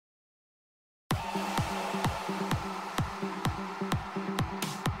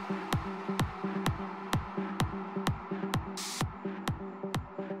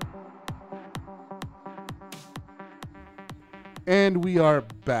And we are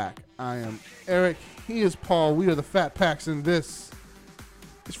back. I am Eric. He is Paul. We are the Fat Packs, and this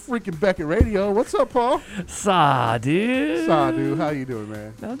is freaking Beckett Radio. What's up, Paul? Saw, dude. How you doing,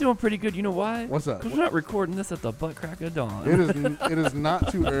 man? I'm doing pretty good. You know why? What's up? Because we're not recording this at the butt crack of dawn. It is not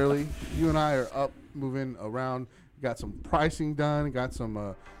too early. You and I are up, moving around. Got some pricing done. Got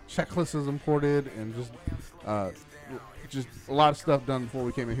some checklists imported, and just a lot of stuff done before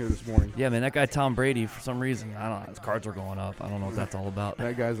we came in here this morning. Yeah, man, that guy Tom Brady, for some reason, I don't know, his cards are going up. I don't know what that's all about.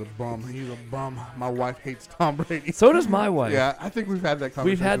 That guy's a bum. He's a bum. My wife hates Tom Brady. So does my wife. Yeah, I think we've had that conversation.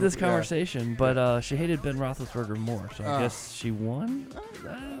 We've had this conversation, but she hated Ben Roethlisberger more, so I guess she won.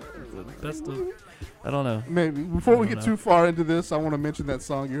 The best of, I don't know. Maybe. Before we get too far into this, I want to mention that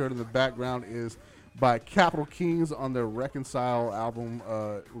song you heard in the background is by Capital Kings on their Reconcile album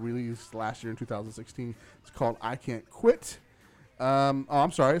released last year in 2016. It's called I Can't Quit.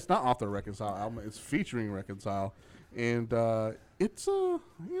 I'm sorry, it's not off the Reconcile album. It's featuring Reconcile, and it's a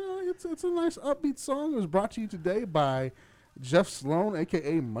nice upbeat song. It was brought to you today by Jeff Sloan,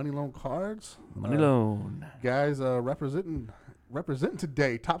 aka Money Loan Cards. Money Loan guys representing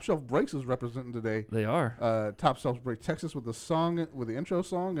today. Top Shelf Breaks is representing today. They are. Top Shelf Break Texas with the intro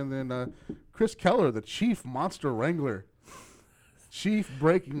song, and then Chris Keller, the Chief Monster Wrangler, Chief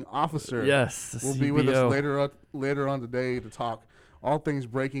Breaking Officer. Yes, will be with us later on today to talk all things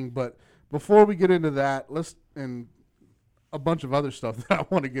breaking. But before we get into that, and a bunch of other stuff that I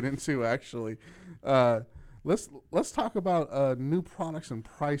want to get into actually, let's talk about new products and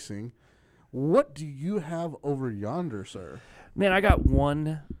pricing. What do you have over yonder, sir? Man, I got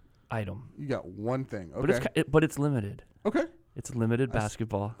one item. You got one thing, okay? But it's limited. Okay. It's limited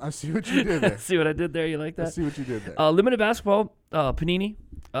basketball. I see what you did there. See what I did there? You like that? I see what you did there. Limited basketball, Panini,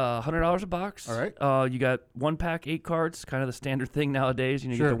 $100 a box. All right. You got 1-pack, 8 cards, kind of the standard thing nowadays.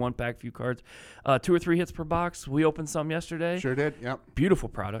 You Sure. get the 1-pack, few cards. 2 or 3 hits per box. We opened some yesterday. Sure did. Yep. Beautiful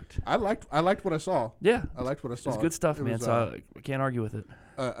product. I liked what I saw. Yeah. I liked what I saw. It's good stuff, man. So I can't argue with it.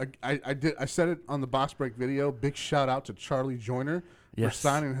 I said it on the box break video. Big shout out to Charlie Joyner. Yes. For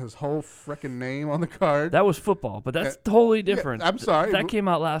signing his whole freaking name on the card. That was football, but that's totally different. Yeah, I'm sorry. That came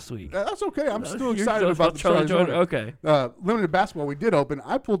out last week. That's okay. I'm still You're excited about the Charlie Joyner. Okay. Limited basketball we did open.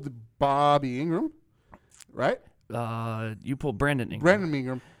 I pulled the Bobby Ingram, right? You pulled Brandon Ingram. Brandon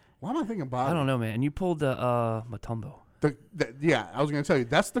Ingram. Why am I thinking Bobby? I don't know, man. And you pulled the Mutombo. Yeah, I was going to tell you.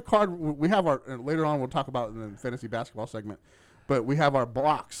 That's the card we have later on we'll talk about in the fantasy basketball segment. But we have our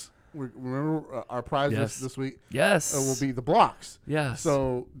blocks. Remember our prize this week? Yes. Will be the blocks. Yes.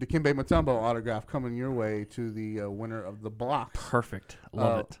 So Dikembe Mutombo autograph coming your way to the winner of the blocks. Perfect.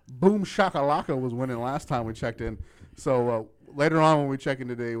 Love it. Boom Shakalaka was winning last time we checked in. So later on when we check in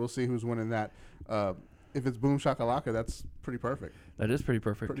today, we'll see who's winning that. If it's Boom Shakalaka, that's pretty perfect. That is pretty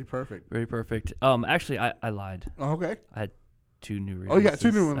perfect. Pretty perfect. Very perfect. Actually, I lied. Oh, okay. I had 2 new releases. Oh, you got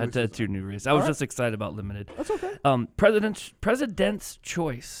 2 new releases. I had 2 new releases. I was just excited about limited. That's okay. President's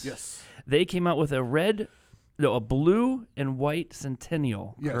Choice. Yes. They came out with a blue and white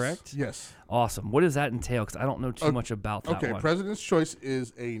Centennial, correct? Yes. Awesome. What does that entail? Because I don't know too much about that one. Okay, President's Choice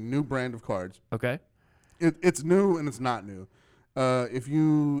is a new brand of cards. Okay. It's new and it's not new. If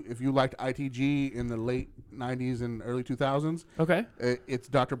you liked ITG in the late 90s and early 2000s, okay, it's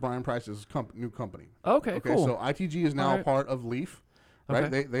Dr. Brian Price's new company. Okay, cool. So ITG is now a part of Leaf,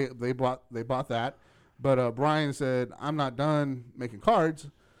 right? Okay. They bought that, but Brian said, "I'm not done making cards,"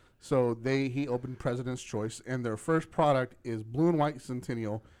 so he opened President's Choice, and their first product is blue and white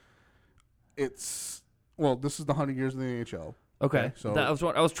Centennial. This is the 100 years of the NHL. Okay. So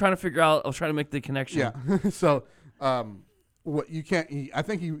I was trying to figure out. I was trying to make the connection. Yeah. So. What you can't? I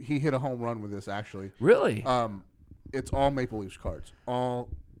think he hit a home run with this actually. Really? It's all Maple Leafs cards.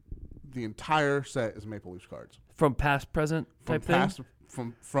 The entire set is Maple Leafs cards. From past, present type thing.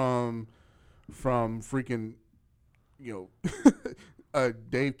 From freaking,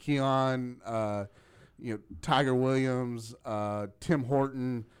 Dave Keon, Tiger Williams, Tim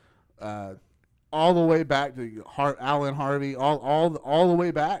Horton, all the way back to Alan Harvey, all the way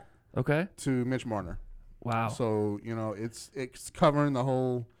back. Okay. To Mitch Marner. Wow. So, it's covering the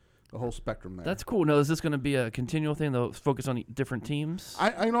whole spectrum there. That's cool. Now, is this going to be a continual thing, though, focus on different teams?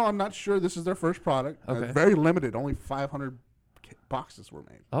 I know. I'm not sure. This is their first product. Okay. Very limited. Only 500 boxes were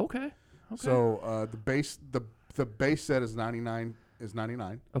made. Okay. So, the base set is 99.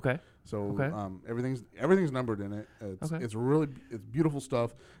 Okay. So, everything's numbered in it. It's beautiful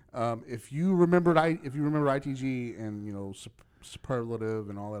stuff. If you remember ITG and, Superlative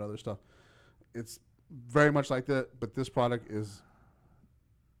and all that other stuff, it's very much like that, but this product is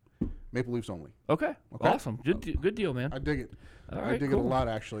Maple Leafs only. Okay. Awesome. Good deal, man. I dig it. All right, I dig it a lot,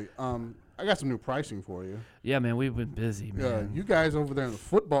 actually. I got some new pricing for you. Yeah, man, we've been busy, man. You guys over there in the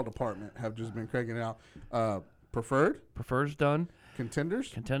football department have just been cranking it out. Preferred's done.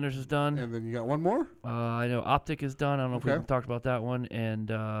 Contenders is done. And then you got one more? I know Optic is done. I don't know if we've talked about that one.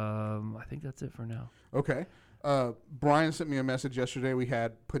 And I think that's it for now. Okay. Brian sent me a message yesterday. We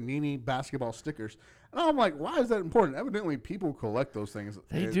had Panini basketball stickers. And I'm like, why is that important? Evidently, people collect those things.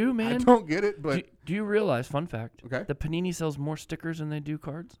 They do, man. I don't get it, but... Do you realize, fun fact, okay, that Panini sells more stickers than they do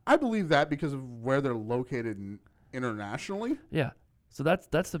cards? I believe that because of where they're located internationally. Yeah. So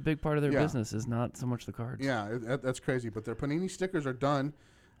that's the big part of their business is not so much the cards. Yeah, that's crazy. But their Panini stickers are done.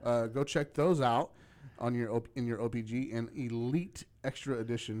 Go check those out on in your OPG and Elite Extra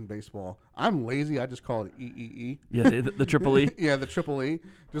Edition Baseball. I'm lazy. I just call it EEE. Yeah, the triple E. Yeah, the triple E.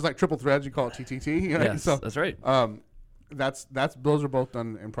 Just like triple threads, you call it TTT. Right? Yes, so, that's right. Those are both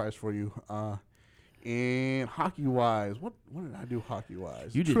done in price for you. And hockey wise, what did I do hockey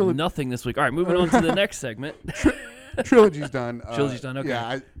wise? You did nothing this week. All right, moving on to the next segment. Trilogy's done. Trilogy's done. Okay.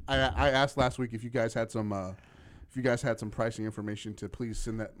 Yeah, I asked last week if you guys had some pricing information to please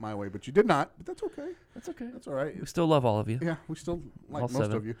send that my way, but you did not. But that's okay. That's okay. That's all right. We still love all of you. Yeah, we still like all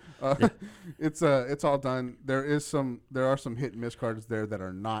most 7. of you. It's all done. There are some hit and miss cards there that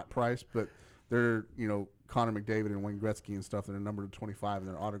are not priced, but they're Connor McDavid and Wayne Gretzky and stuff that are numbered to 25 and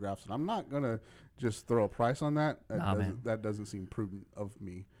they're autographs. And I'm not gonna just throw a price on that. That doesn't seem prudent of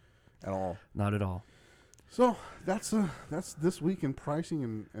me at all. Not at all. So that's this week in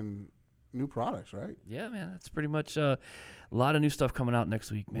pricing and new products, right? Yeah, man. That's pretty much a lot of new stuff coming out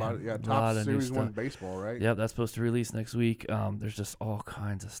next week, man. Top Series 1 baseball, right? Yep, that's supposed to release next week. There's just all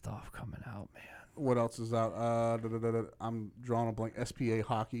kinds of stuff coming out, man. What else is out? I'm drawing a blank. SPA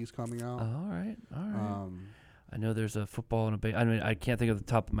hockey is coming out. All right. I know there's a football and a I mean, I can't think of the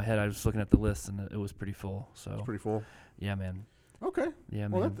top of my head. I was looking at the list and it was pretty full. So it's pretty full. Yeah, man. Okay. Yeah,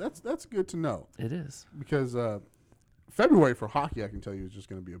 well, man. That's good to know. It is because February for hockey, I can tell you, is just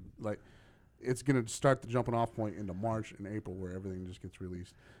going to be it's going to start the jumping off point into March and April where everything just gets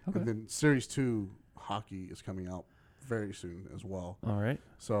released. Okay. And then Series 2 hockey is coming out very soon as well. All right.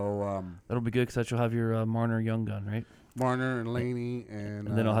 So that'll be good because you'll have your Marner Young Gun, right? Marner and Laney and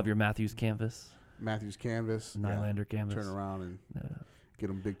then I'll have your Matthews canvas. Nylander canvas. Turn around and get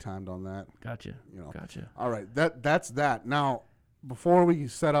them big timed on that. Gotcha. Gotcha. All right. That's that. Now, before we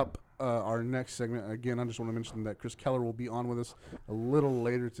set up our next segment, again, I just want to mention that Chris Keller will be on with us a little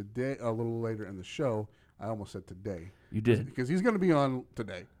later in the show. I almost said today. You did. Because he's going to be on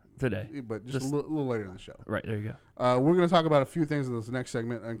today. But just a little later in the show. Right, there you go. We're going to talk about a few things in this next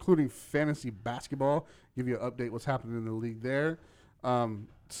segment, including fantasy basketball, give you an update what's happening in the league there.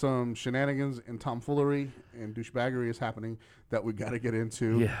 Some shenanigans and tomfoolery and douchebaggery is happening that we got to get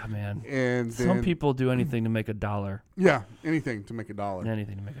into. Yeah, man. And some people do anything to make $1. Yeah, anything to make $1.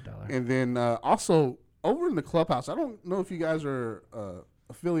 Anything to make $1. And then also over in the clubhouse, I don't know if you guys are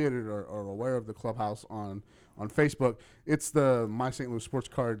affiliated or aware of the clubhouse on Facebook. It's the My St. Louis Sports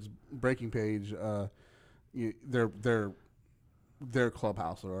Cards breaking page. Their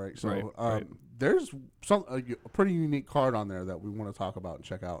clubhouse, all right. So right. There's a pretty unique card on there that we want to talk about and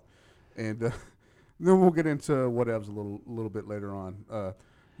check out, and then we'll get into whatevs a little bit later on.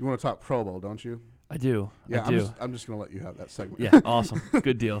 You want to talk Pro Bowl, don't you? I do. Yeah, I do. I'm just gonna let you have that segment. Yeah, awesome.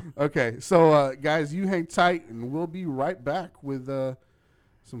 Good deal. Okay, so guys, you hang tight, and we'll be right back with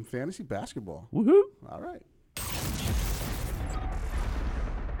some fantasy basketball. Woohoo! All right.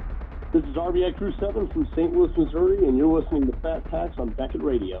 This is RBI Crew 7 from St. Louis, Missouri, and you're listening to Fat Tax on Beckett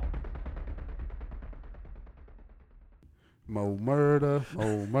Radio. Mo Murda,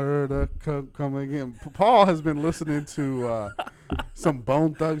 come again. Paul has been listening to some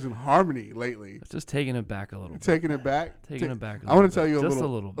Bone Thugs and Harmony lately. It's just taking it back a little bit. Taking it back? I want to tell you a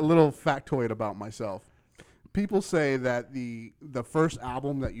little factoid about myself. People say that the first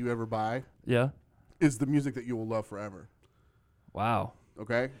album that you ever buy is the music that you will love forever. Wow.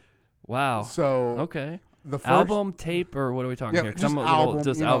 Okay? Wow. So okay. The first album, tape, or what are we talking here? Just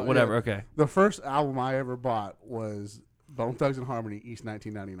album. Whatever. Okay. The first album I ever bought was Bone Thugs and Harmony, East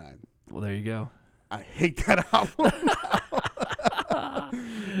 1999. Well, there you go. I hate that album.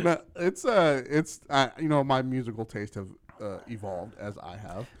 No, my musical taste have evolved as I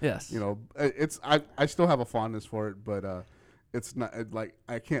have. Yes. I still have a fondness for it, but it's not like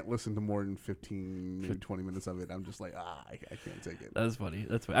I can't listen to more than 15, maybe 20 minutes of it. I'm just like, I can't take it. That's funny.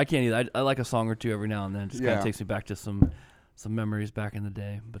 I can't either. I like a song or two every now and then. It just kind of takes me back to some memories back in the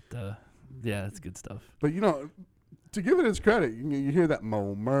day. But yeah, it's good stuff. But to give it its credit, you hear that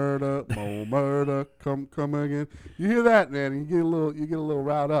Mo Murda, come again. You hear that, man, and you get a little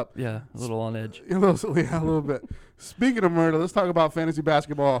riled up. Yeah, a little on edge. A little bit. Speaking of murder, let's talk about fantasy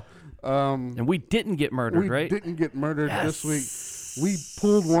basketball. And we didn't get murdered, we right? didn't get murdered Yes. this week. We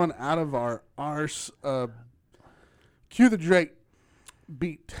pulled one out of our arse. Q the Drake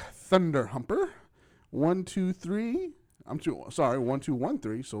beat Thunder Humper 1-2-3.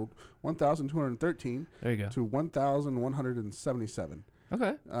 1-2-1-3. So 1,213 There you go. to 1,177.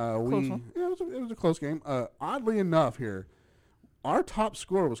 Okay. Close one. Yeah, it was a close game. Oddly enough, here, our top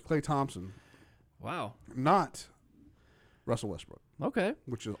scorer was Klay Thompson, Wow. not Russell Westbrook, Okay.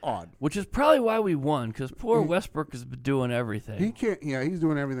 which is odd. Which is probably why we won, because poor Westbrook has been doing everything. He can't. Yeah, he's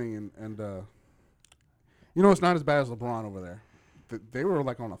doing everything, and it's not as bad as LeBron over there. They were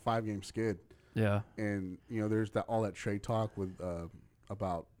like on a 5-game skid, yeah. and there's all that trade talk with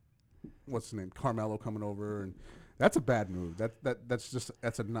about what's his name, Carmelo coming over, and that's a bad move.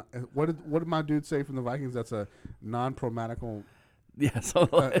 That's a what did my dude say from the Vikings? That's a non-promatical Yeah. So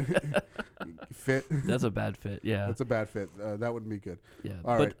fit. that's a bad fit. Yeah. That's a bad fit. That wouldn't be good. Yeah.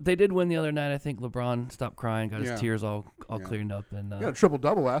 All But right. they did win the other night. I think LeBron stopped crying, got Yeah. his tears all Yeah. cleaned up, and Got a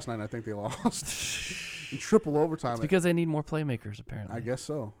triple-double last night. I think they lost in triple overtime. it's because they need more playmakers. Apparently, I guess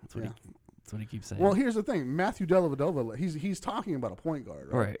so. That's what yeah. that's what he keeps saying. Well, here's the thing. Matthew Dellavedova, he's talking about a point guard,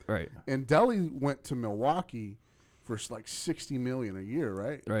 right? right. And Delly went to Milwaukee for like $60 million a year,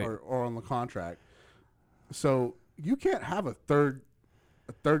 right? Right. Or on the contract. So you can't have a third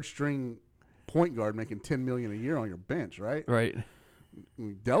string point guard making $10 million a year on your bench, right? Right. I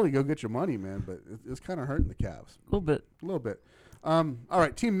mean, Delly, go get your money, man. But it's kind of hurting the Cavs A little bit. a little bit. All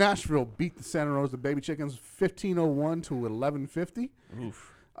right, Team Nashville beat the Santa Rosa Baby Chickens 15-01 to 11-50.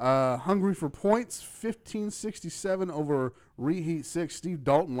 Oof. Hungry for points, 15-67 over Reheat 6. Steve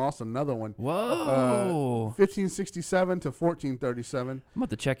Dalton lost another one. Whoa. 15-67 to 14-37. I'm about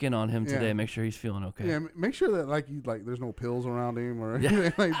to check in on him Yeah. today, make sure he's feeling okay. Yeah, make sure that there's no pills around him or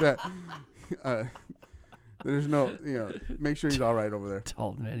anything like that. There's no, make sure he's all right over there.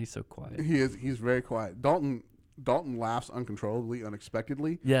 Dalton, man, he's so quiet. He is. He's very quiet. Dalton laughs uncontrollably,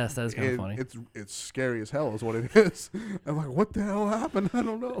 unexpectedly. Yes, that is kind of And funny. It's scary as hell, is what it is. I'm like, what the hell happened? I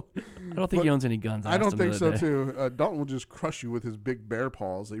don't know. I don't think he owns any guns. I don't think so day. too. Dalton will just crush you with his big bear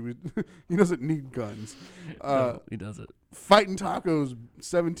paws. He doesn't need guns. No, he does it. Fighting Tacos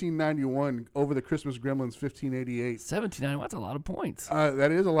 1791 over the Christmas Gremlins 1588. 79. That's a lot of points.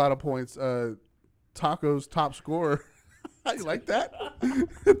 That is a lot of points. Tacos top scorer. You like that?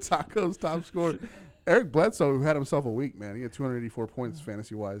 Tacos top scorer. Eric Bledsoe, who had himself a week, man. He had 284 points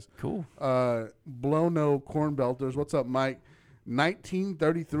fantasy wise. Cool. Blow-No Corn Belters. What's up, Mike?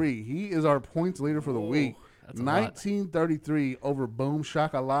 1933. He is our points leader for the week. That's a lot. 1933 over Boom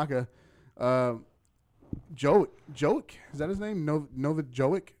Shakalaka. Jokic, is that his name? Nova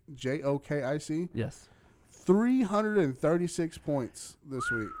Jokic, Jokic. Yes. 336 points this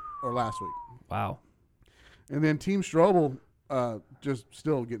week or last week. Wow. And then Team Strobel just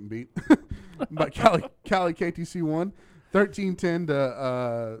still getting beat. But Cali KTC won 13-10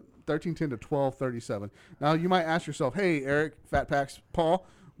 to 12-37. Now you might ask yourself, hey, Eric, Fat Packs, Paul,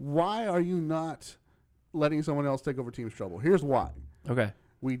 why are you not letting someone else take over Team Strobel? Here's why. Okay.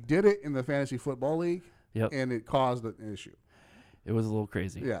 We did it in the Fantasy Football League, Yep. and it caused an issue. It was a little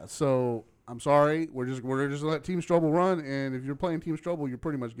crazy. Yeah, so I'm sorry. We're just let Team Strobel run, and if you're playing Team Strobel, you're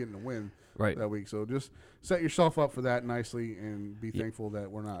pretty much getting a win Right. that week. So just set yourself up for that nicely and be thankful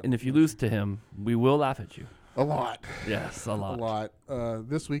that we're not. And if you lose to him, we will laugh at you. A lot. Yes, a lot. A lot.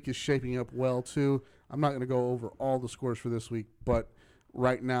 This week is shaping up well, too. I'm not going to go over all the scores for this week, but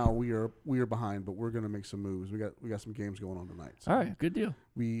right now we are behind, but we're going to make some moves. We got some games going on tonight. So All right, good deal.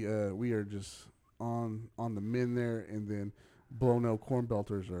 we are just on the men there, and then Blow-No Corn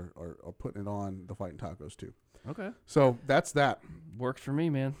Belters are putting it on the Fighting Tacos too. Okay. So that's that. Works for me,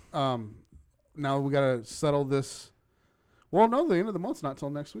 man. Now we got to settle this. Well, no, the end of the month's not till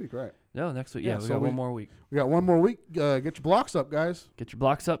next week, right? No, next week. Yeah, Yeah, we so got one more week. We got one more week. Get your blocks up, guys. Get your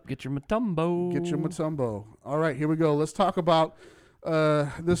blocks up. Get your Matumbo. Get your Matumbo. All right, here we go. Let's talk about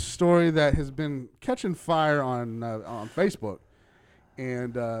this story that has been catching fire on Facebook,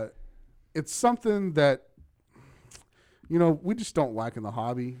 and it's something that we just don't like in the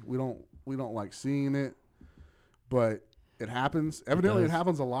hobby. We don't like seeing it, but it happens. Evidently, it does.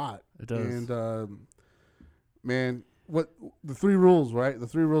 happens a lot. It does. And man, what the 3 rules, right? The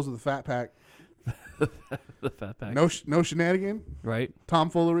 3 rules of the Fat Pack: The Fat Pack. no shenanigan, Right?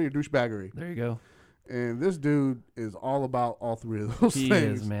 tomfoolery, or douchebaggery. There you go. And this dude is all about all 3 of those He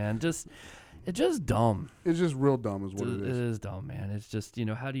things. is, man. It's just dumb. It's just real dumb is what it It is. is dumb, man. It's just,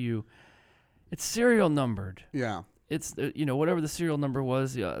 how do you... It's serial numbered. Yeah. It's, whatever the serial number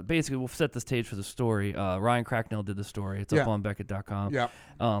was. Basically, we'll set the stage for the story. Ryan Cracknell did the story. It's up Yeah. on Beckett.com. Yeah.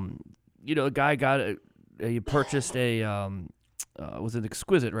 A guy he purchased a was it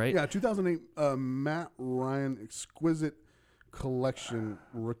Exquisite, right? Yeah, 2008 Matt Ryan Exquisite Collection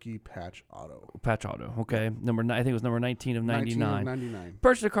Rookie Patch Auto. Patch Auto, okay. I think it was number 19 of 99. 1999.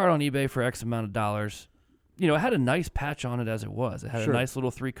 Purchased a card on eBay for X amount of dollars. You know, it had a nice patch on it as it was. It had Sure. a nice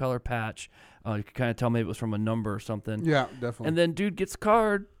little 3-color patch. You could kind of tell maybe it was from a number or something. Yeah, definitely. And then dude gets a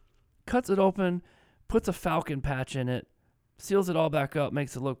card, cuts it open, puts a Falcon patch in it, seals it all back up,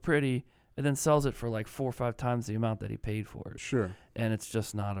 makes it look pretty, and then sells it for like 4 or 5 times the amount that he paid for it. Sure. And it's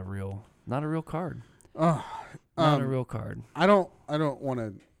just not a real card. Not Not a real card. I don't want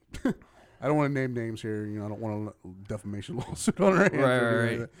to. I don't want to name names here. You know, I don't want a defamation lawsuit on our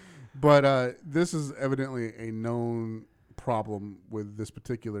hands. Right. But this is evidently a known problem with this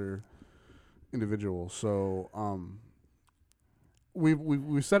particular individual. So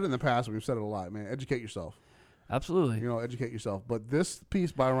we've said it in the past. We've said it a lot, man. Educate yourself. Absolutely. You know, educate yourself. But this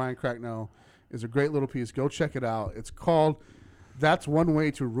piece by Ryan Cracknell is a great little piece. Go check it out. It's called "That's One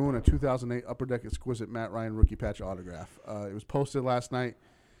Way to Ruin a 2008 Upper Deck Exquisite Matt Ryan Rookie Patch Autograph." It was posted last night.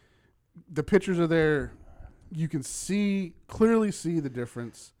 The pictures are there. You can clearly see the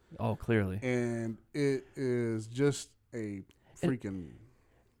difference. Oh, clearly. And it is just a freaking...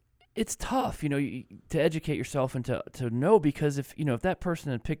 It's tough, you know, to educate yourself and to know, because if that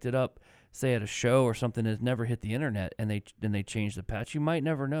person had picked it up, say at a show or something, that never hit the internet, and they changed the patch, you might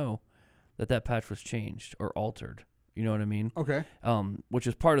never know that patch was changed or altered. You know what I mean? Okay. Which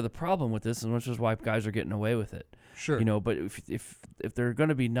is part of the problem with this, and which is why guys are getting away with it. Sure. You know, but if they're going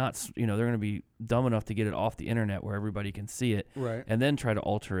to be they're going to be dumb enough to get it off the internet where everybody can see it, right, and then try to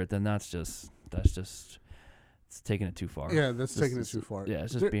alter it, then that's just it's taking it too far. Yeah, that's taking it too far. Yeah,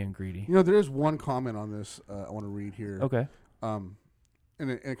 it's just being greedy. You know, there is one comment on this I want to read here. Okay. And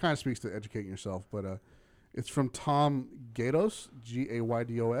it kind of speaks to educating yourself, but it's from Tom Gaydos,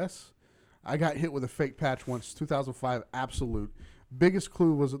 Gaydos. I got hit with a fake patch once, 2005 Absolute. Biggest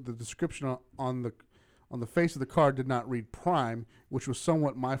clue was that the description on the face of the card did not read Prime, which was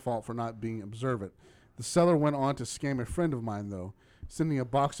somewhat my fault for not being observant. The seller went on to scam a friend of mine, though, sending a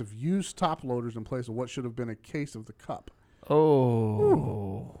box of used top loaders in place of what should have been a case of the cup. Oh.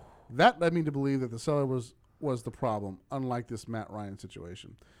 Ooh. That led me to believe that the seller was the problem, unlike this Matt Ryan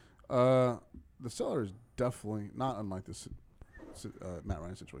situation. The seller is definitely not unlike this Matt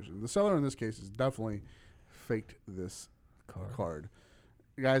Ryan situation. The seller in this case has definitely faked this card.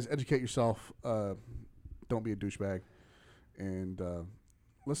 Guys, educate yourself. Don't be a douchebag, and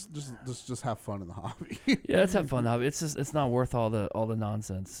let's just have fun in the hobby. Yeah, let's have fun in the hobby. It's not worth all the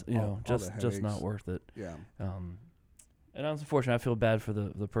nonsense. Just not worth it. Yeah. And it's unfortunate. I feel bad for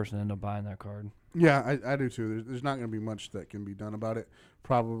the person that ended up buying that card. Yeah, I do too. There's not going to be much that can be done about it,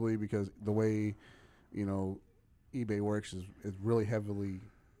 probably because the way, eBay works is really heavily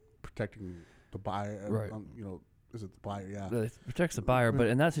protecting the buyer. Right. Is it the buyer? Yeah. It protects the buyer, but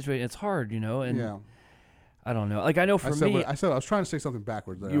in that situation, it's hard, and yeah. I don't know. Like, I know for me... I was trying to say something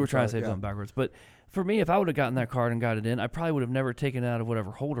backwards there. You were trying to say something backwards. But for me, if I would have gotten that card and got it in, I probably would have never taken it out of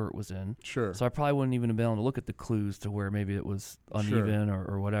whatever holder it was in. Sure. So I probably wouldn't even have been able to look at the clues to where maybe it was uneven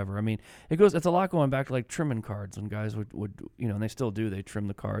or whatever. I mean, it's a lot going back to like trimming cards when guys would and they still do. They trim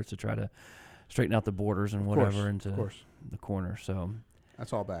the cards to try to straighten out the borders and whatever into the corner. So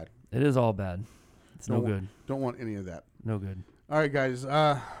that's all bad. It is all bad. It's no good. Don't want any of that. No good. All right, guys.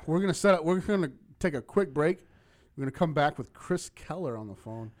 We're going to set up. We're going to take a quick break. We're going to come back with Chris Keller on the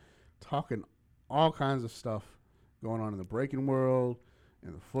phone, talking all kinds of stuff going on in the breaking world,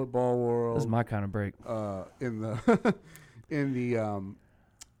 in the football world. This is my kind of break. In the in the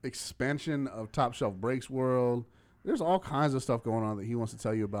expansion of Top Shelf Breaks world. There's all kinds of stuff going on that he wants to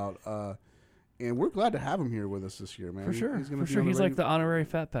tell you about. And we're glad to have him here with us this year, man. For sure. He's like the honorary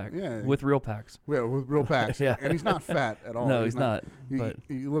fat pack. Yeah. With real packs. Yeah, with real packs. Yeah. And he's not fat at all. No, he's not. But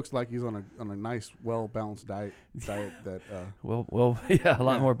he looks like he's on a nice, well-balanced diet that well, yeah, a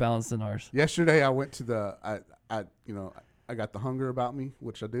lot more balanced than ours. Yesterday I went to I got the hunger about me,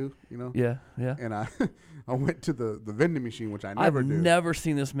 which I do, Yeah. And I went to the vending machine, which I never do. I've never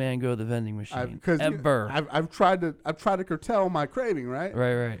seen this man go to the vending machine ever. I've tried to curtail my craving, right?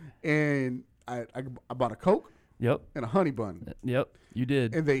 Right. And I bought a Coke. Yep. And a honey bun. Yep, you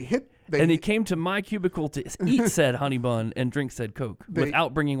did. And he came to my cubicle to eat said honey bun and drink said Coke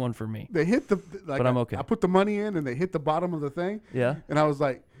without bringing one for me. They hit but I'm okay. I put the money in and they hit the bottom of the thing. Yeah. And I was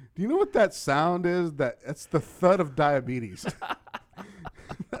like, do you know what that sound is? That's the thud of diabetes.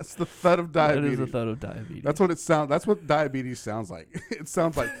 That's the thud of diabetes. That is the thud of diabetes. That's what it sounds. That's what diabetes sounds like. It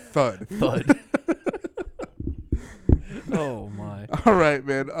sounds like thud. Thud. Oh my! All right,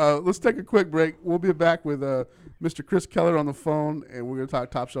 man. Let's take a quick break. We'll be back with Mr. Chris Keller on the phone, and we're going to talk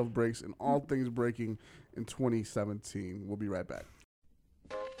Top Shelf Breaks and all things breaking in 2017. We'll be right back.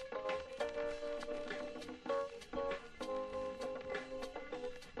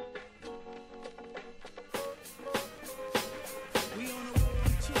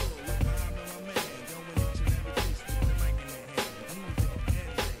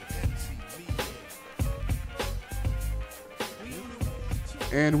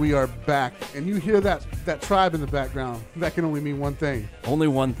 And we are back. And you hear that tribe in the background. That can only mean one thing. Only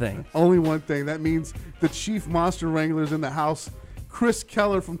one thing. Only one thing. That means the Chief Monster Wrangler's in the house. Chris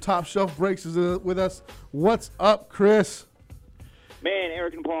Keller from Top Shelf Breaks is with us. What's up, Chris? Man,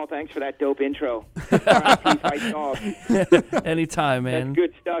 Eric and Paul, thanks for that dope intro. Anytime, man. That's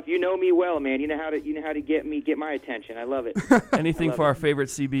good stuff. You know me well, man. You know how to get my attention. I love it. Anything for our favorite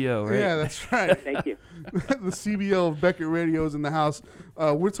CBO, right? Yeah, that's right. Thank you. The CBO of Beckett Radio is in the house.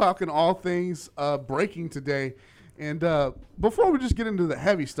 We're talking all things breaking today. And before we just get into the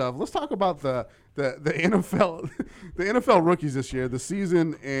heavy stuff, let's talk about the NFL the NFL rookies this year, the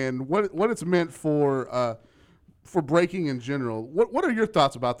season, and what it's meant for breaking in general. What are your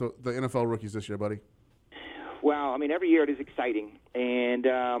thoughts about the NFL rookies this year, buddy? Well, I mean, every year it is exciting, and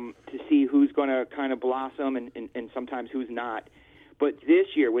to see who's going to kind of blossom and sometimes who's not. But this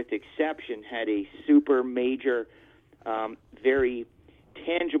year, with exception, had a super major, very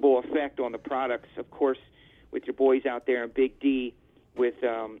tangible effect on the products. Of course, with your boys out there in Big D, with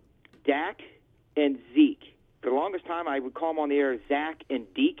Dak and Zeke. For the longest time, I would call them on the air Zach and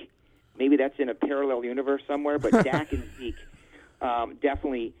Deke. Maybe that's in a parallel universe somewhere, but Dak and Zeke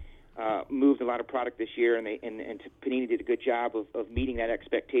definitely moved a lot of product this year, and Panini did a good job of meeting that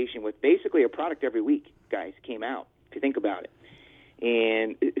expectation with basically a product every week, guys, came out, if you think about it.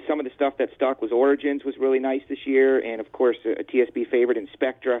 And some of the stuff that stuck was Origins was really nice this year, and, of course, a TSB favorite in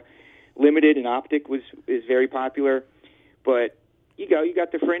Spectra. Limited and Optic is very popular. But you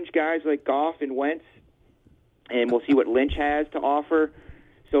got the fringe guys like Goff and Wentz, and we'll see what Lynch has to offer.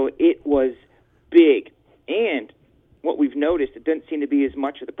 So it was big. And what we've noticed, it doesn't seem to be as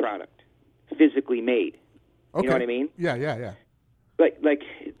much of the product physically made. Okay. You know what I mean? Yeah. Like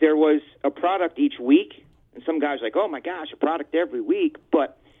there was a product each week, and some guys are like, oh, my gosh, a product every week.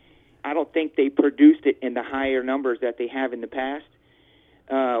 But I don't think they produced it in the higher numbers that they have in the past,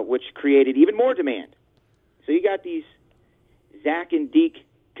 which created even more demand. So you got these Zach and Deke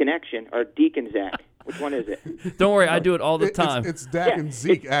connection, or Deke and Zach. Which one is it? Don't worry, I do it all the time. It's Dak and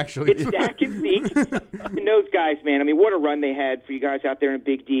Zeke, actually. It's Dak and Zeke. And those guys, man, I mean, what a run they had for you guys out there in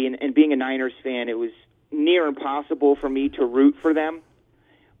Big D. And being a Niners fan, it was near impossible for me to root for them.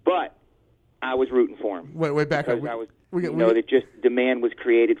 But I was rooting for them. Wait, back up. That just demand was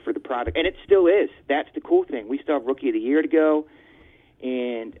created for the product. And it still is. That's the cool thing. We still have Rookie of the Year to go.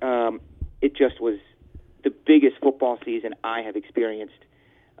 And it just was the biggest football season I have experienced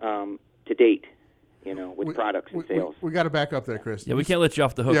to date. With products and sales. We got to back up there, Chris. Yeah, we can't let you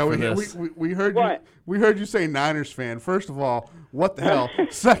off the hook for this. We heard what? We heard you say Niners fan. First of all, what the hell?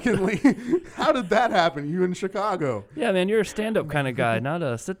 Secondly, how did that happen? You in Chicago? Yeah, man, you're a stand-up kind of guy, not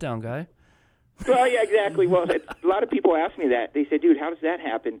a sit-down guy. Well, yeah, exactly. Well, a lot of people ask me that. They say, dude, how does that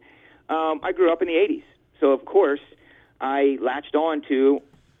happen? I grew up in the 80s. So, of course, I latched on to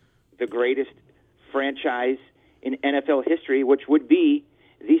the greatest franchise in NFL history, which would be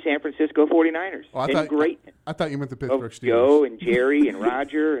the San Francisco 49ers. Oh, I thought you meant the Pittsburgh Steelers. Joe and Jerry and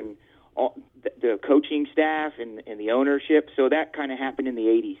Roger and all the coaching staff and the ownership. So that kind of happened in the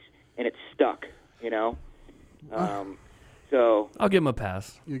 80s, and it stuck, So I'll give him a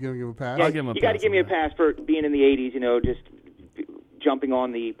pass. You're going to give him a pass? Yeah, I'll give him a pass. You got to give me a pass for being in the 80s, just jumping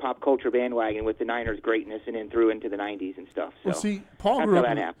on the pop culture bandwagon with the Niners' greatness and then through into the 90s and stuff. So well, see, Paul grew up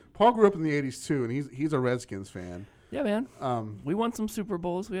in the 80s, too, and he's a Redskins fan. Yeah, man. We won some Super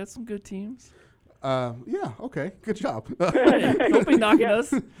Bowls. We had some good teams. Yeah, okay. Good job. Don't be knocking us.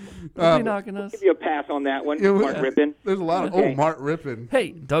 Don't be knocking us. I'll give you a pass on that one, Yeah, Mark Rippon. There's a lot of Mark Rippon.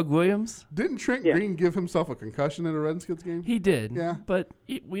 Hey, Doug Williams. Didn't Trent Green give himself a concussion in a Redskins game? He did. Yeah. But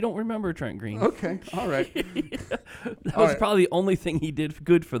we don't remember Trent Green. Okay, all right. That was probably the only thing he did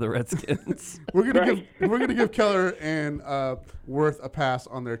good for the Redskins. We're gonna give Keller and Worth a pass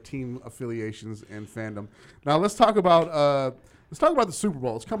on their team affiliations and fandom. Now let's talk about the Super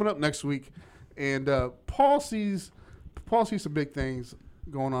Bowl. It's coming up next week. And Paul sees some big things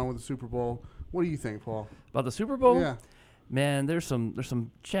going on with the Super Bowl. What do you think, Paul? About the Super Bowl? Yeah. Man, there's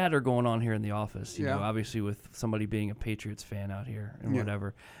some chatter going on here in the office. You Yeah. know, obviously with somebody being a Patriots fan out here and Yeah.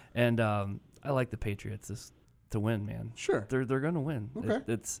 whatever. And I like the Patriots to win, man. Sure. They're going to win. Okay.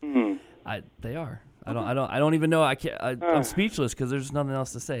 They are. I don't even know. I'm speechless because there's nothing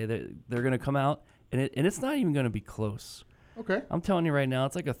else to say. They're going to come out and it's not even going to be close. Okay. I'm telling you right now,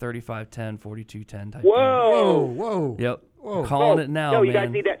 it's like a 35-10, 42-10 type. Whoa! Game. Whoa! Yep. Whoa. Calling it now, no, man. you guys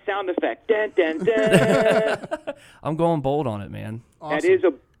need that sound effect. Dun, dun, dun. I'm going bold on it, man. Awesome. That is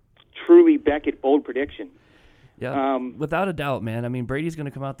a truly Beckett bold prediction. Yeah, without a doubt, man. I mean, Brady's going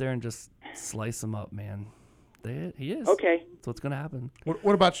to come out there and just slice them up, man. He is. Okay. That's what's going to happen.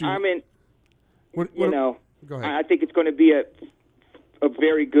 What about you? I mean, What- go ahead. I think it's going to be a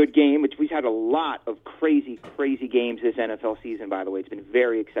very good game, which we've had a lot of crazy games this NFL season, by the way. It's been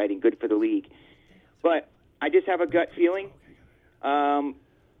very exciting, good for the league. But I just have a gut feeling.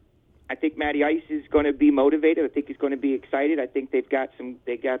 I think Matty Ice is going to be motivated. I think he's going to be excited. I think they got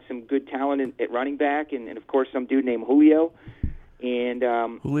some good talent at running back, and of course some dude named Julio. And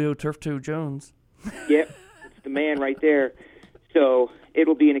Julio Turf Toe Jones. yep, it's the man right there. So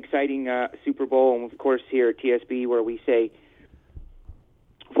it'll be an exciting Super Bowl, and of course here at TSB, where we say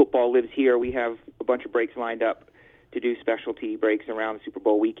football lives here, we have a bunch of breaks lined up to do specialty breaks around the Super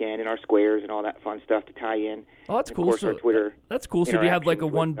Bowl weekend in our squares and all that fun stuff to tie in. Oh, that's And cool. Of course, So our Twitter. that's cool. So do you have like a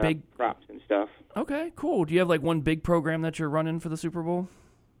interactions one with, big props and stuff? Okay, cool. Do you have like one big program that you're running for the Super Bowl?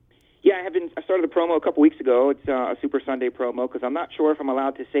 Yeah, I started the promo a couple weeks ago. It's a Super Sunday promo because I'm not sure if I'm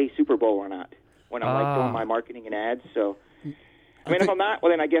allowed to say Super Bowl or not when I'm like doing my marketing and ads. So, I mean, if I'm not,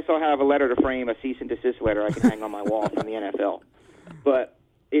 well, then I guess I'll have a letter to frame, a cease and desist letter I can hang on my wall from the NFL. But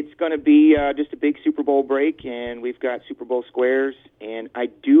it's going to be just a big Super Bowl break, and we've got Super Bowl squares. And I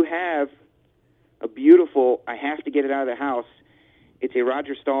do have a beautiful, I have to get it out of the house. It's a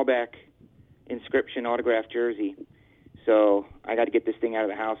Roger Staubach inscription autographed jersey. So I got to get this thing out of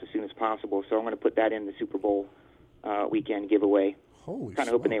the house as soon as possible. So I'm going to put that in the Super Bowl weekend giveaway. Holy Kind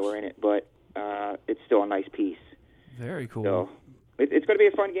of hoping they were in it, but it's still a nice piece. Very cool. So it's going to be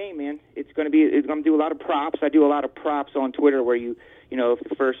a fun game, man. It's going to do a lot of props. I do a lot of props on Twitter where you know, if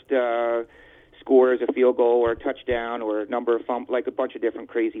the first score is a field goal or a touchdown or a number of like a bunch of different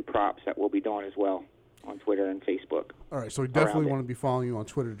crazy props that we'll be doing as well on Twitter and Facebook. All right, so we definitely want to be following you on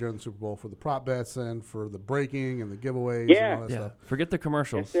Twitter during the Super Bowl for the prop bets and for the breaking and the giveaways and all that stuff. Forget the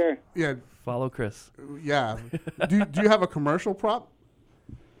commercials. Yes, sir. Yeah, Follow Chris. yeah. do you have a commercial prop?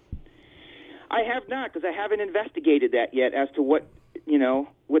 I have not, because I haven't investigated that yet as to what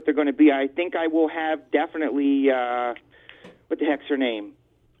they're going to be. I think I will have definitely what the heck's her name?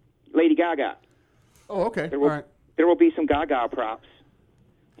 Lady Gaga. Oh, okay. There will be some Gaga props.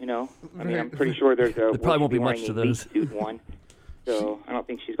 I mean, I'm pretty sure there's a. There probably won't be much to those. Meat suit one. So I don't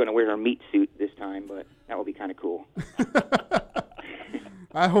think she's going to wear her meat suit this time, but that will be kind of cool.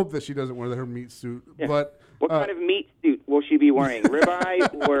 I hope that she doesn't wear her meat suit. Yeah. But what kind of meat suit will she be wearing?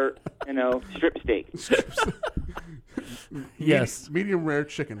 Ribeye or strip steak? Yes. Medium rare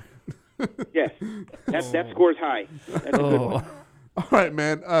chicken. Yes, that scores high. That's a good one. All right,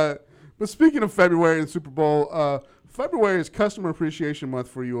 man. But speaking of February and Super Bowl, February is Customer Appreciation Month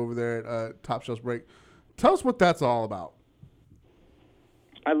for you over there at Top Shelf Break. Tell us what that's all about.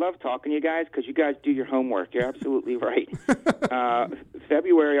 I love talking to you guys because you guys do your homework. You're absolutely right.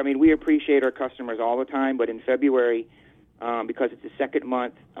 February, I mean, we appreciate our customers all the time, but in February, because it's the second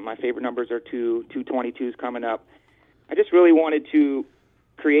month, my favorite numbers are 222s coming up. I just really wanted to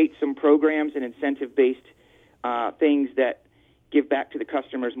create some programs and incentive-based things that give back to the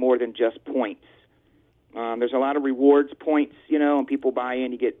customers more than just points. There's a lot of rewards points, and people buy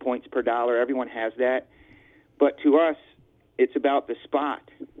in, you get points per dollar. Everyone has that. But to us, it's about the spot,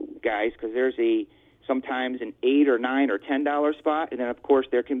 guys, because there's sometimes an $8 or $9 or $10 spot, and then, of course,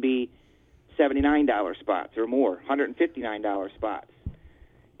 there can be $79 spots or more, $159 spots.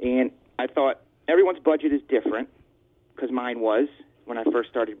 And I thought everyone's budget is different, because mine was when I first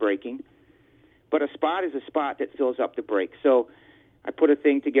started breaking. But a spot is a spot that fills up the break. So I put a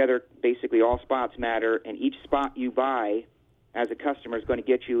thing together, basically all spots matter, and each spot you buy as a customer is going to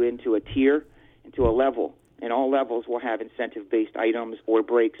get you into a tier, into a level, and all levels will have incentive-based items or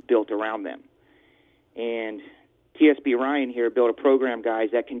breaks built around them. And TSB Ryan here built a program, guys,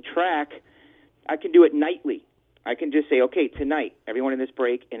 that can track. I can do it nightly. I can just say, okay, tonight, everyone in this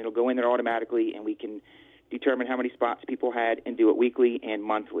break, and it'll go in there automatically, and we can determine how many spots people had and do it weekly and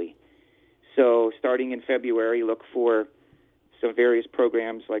monthly. So starting in February, look for some various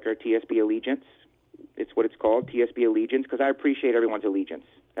programs like our TSB Allegiance. It's what it's called, TSB Allegiance, because I appreciate everyone's allegiance.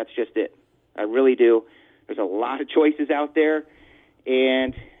 That's just it. I really do. There's a lot of choices out there,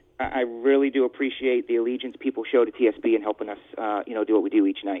 and I really do appreciate the allegiance people show to TSB and helping us, do what we do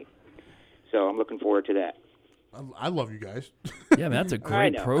each night. So I'm looking forward to that. I love you guys. Yeah, man, that's a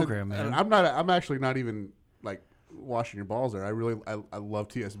great program, man. I'm actually not even like washing your balls there. I love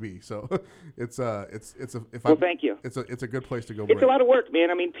TSB. So it's Thank you. It's a good place to go. It's a lot of work,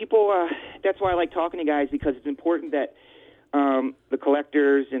 man. I mean, people. That's why I like talking to guys, because it's important that the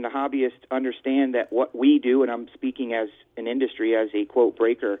collectors and the hobbyists understand that what we do, and I'm speaking as an industry, as a quote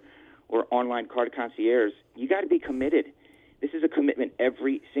breaker or online card concierge, you got to be committed. This is a commitment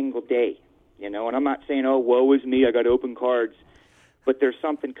every single day, and I'm not saying, oh, woe is me, I got to open cards, but there's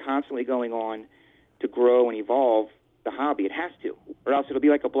something constantly going on to grow and evolve the hobby. It has to, or else it'll be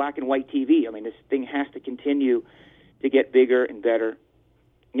like a black and white TV. I mean, this thing has to continue to get bigger and better.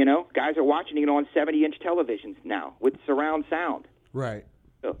 Guys are watching it on 70-inch televisions now with surround sound. Right.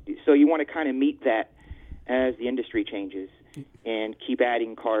 So you want to kind of meet that as the industry changes, and keep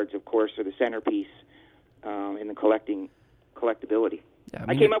adding cards, of course, are the centerpiece in the collectability. Yeah,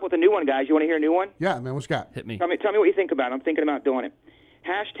 I came up with a new one, guys. You want to hear a new one? Yeah, man. What you got? Hit me. Tell me what you think about it. I'm thinking about doing it.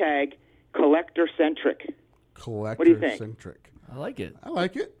 Hashtag collector-centric. What do you think? Collector-centric. I like it. I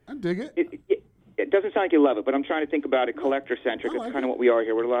like it. I dig it. It doesn't sound like you love it, but I'm trying to think about it collector-centric. I like It's kind of what we are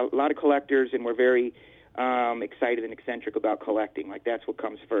here. We're a lot of collectors, and we're very excited and eccentric about collecting. Like, that's what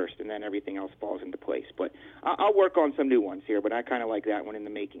comes first, and then everything else falls into place. But I'll work on some new ones here, but I kind of like that one in the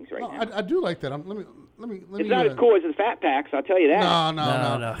makings right now. I do like that. Let me. It's not as cool as the Fat Packs, I'll tell you that.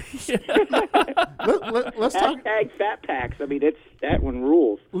 No. Let's talk. Hashtag Fat Packs. I mean, that one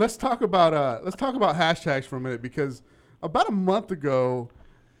rules. Let's talk about hashtags for a minute, because about a month ago,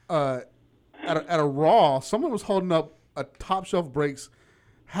 at a Raw, someone was holding up a Top Shelf Breaks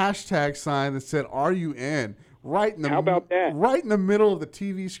hashtag sign that said "Are you in?" right in the How about that? Right in the middle of the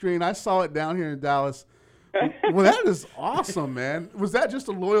TV screen. I saw it down here in Dallas. Well, that is awesome, man. Was that just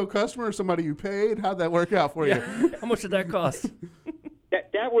a loyal customer or somebody you paid? How'd that work out for you? How much did that cost?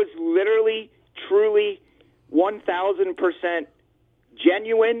 That was literally, truly, 1,000%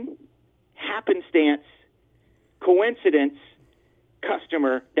 genuine, happenstance, coincidence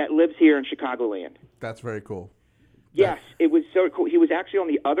customer that lives here in Chicagoland. That's very cool. Yes, it was so cool. He was actually on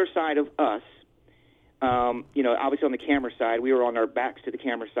the other side of us, obviously on the camera side. We were on our backs to the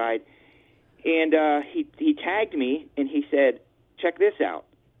camera side. And he tagged me, and he said, check this out.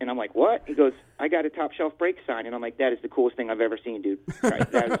 And I'm like, what? He goes, I got a Top Shelf Break sign. And I'm like, that is the coolest thing I've ever seen, dude.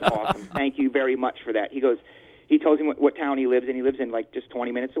 Right, that is awesome. Thank you very much for that. He goes, he tells him what town he lives in. He lives in, like, just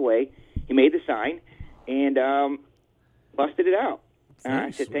 20 minutes away. He made the sign and busted it out. And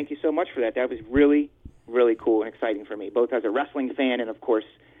I said, thank you so much for that. That was really, really cool and exciting for me, both as a wrestling fan and, of course,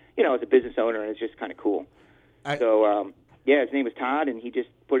 as a business owner, and it's just kind of cool. Yeah, his name was Todd, and he just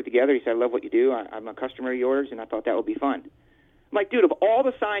put it together. He said, I love what you do. I'm a customer of yours, and I thought that would be fun. I'm like, dude, of all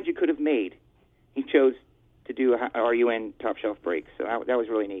the signs you could have made, he chose to do a Are You In Top Shelf Break. So that was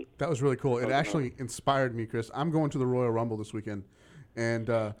really neat. That was really cool. It actually inspired me, Chris. I'm going to the Royal Rumble this weekend, and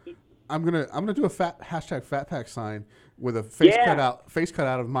I'm gonna do a hashtag Fat Pack sign with a face cut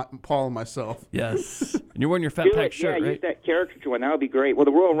out of Paul and myself. Yes, and you're wearing your Fat Pack shirt, right? Use that caricature one. That would be great. Well,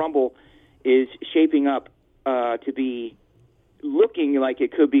 the Royal Rumble is shaping up to be looking like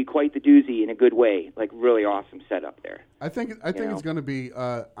it could be quite the doozy in a good way, like really awesome setup there. I think it's going to be.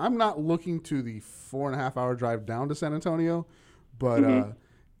 I'm not looking to the 4.5 hour drive down to San Antonio, but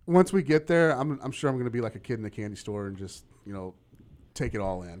once we get there, I'm sure I'm going to be like a kid in a candy store and just take it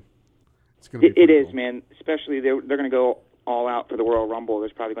all in. It's going to be. It is, cool. Man. Especially they're going to go all out for the Royal Rumble.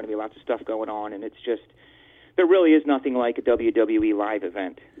 There's probably going to be lots of stuff going on, and it's just there really is nothing like a WWE live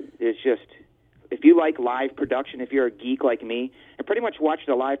event. It's just. If you like live production, if you're a geek like me, I pretty much watch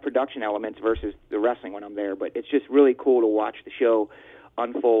the live production elements versus the wrestling when I'm there. But it's just really cool to watch the show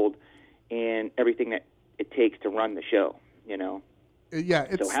unfold and everything that it takes to run the show,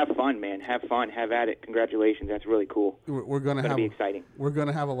 Yeah. So have fun, man. Have fun. Have at it. Congratulations. That's really cool. We're going to be exciting. We're going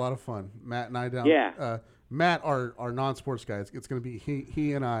to have a lot of fun. Matt and I down. Yeah. Matt, our non-sports guy. It's going to be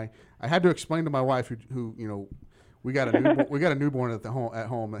he and I. I had to explain to my wife who we got a newborn at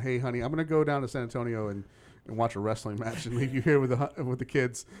home. Hey, honey, I'm gonna go down to San Antonio and watch a wrestling match and leave you here with the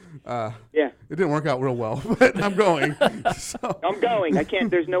kids. It didn't work out real well, but I'm going. I'm going. I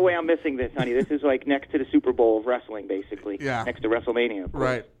can't. There's no way I'm missing this, honey. This is like next to the Super Bowl of wrestling, basically. Yeah. Next to WrestleMania.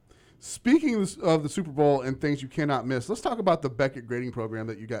 Right. Speaking of the Super Bowl and things you cannot miss, let's talk about the Beckett grading program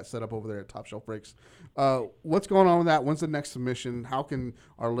that you got set up over there at Top Shelf Breaks. What's going on with that? When's the next submission? How can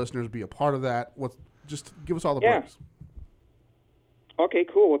our listeners be a part of that? Just give us all the breaks. Okay,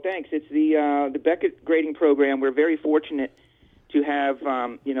 cool. Well, thanks. It's the Beckett grading program. We're very fortunate to have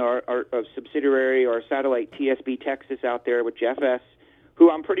our subsidiary or satellite TSB Texas out there with Jeff S.,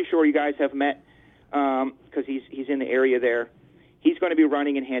 who I'm pretty sure you guys have met because he's in the area there. He's going to be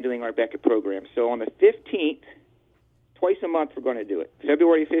running and handling our Beckett program. So on the 15th, twice a month we're going to do it.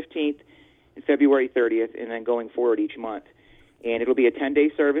 February 15th and February 30th, and then going forward each month. And it'll be a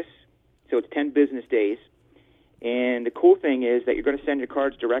 10-day service, so it's 10 business days. And the cool thing is that you're going to send your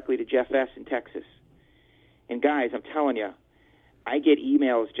cards directly to Jeff S. in Texas. And guys, I'm telling you, I get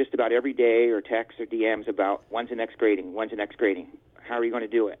emails just about every day or texts or DMs about when's the next grading, how are you going to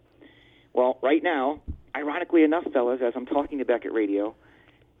do it? Well, right now, ironically enough, fellas, as I'm talking to Beckett Radio,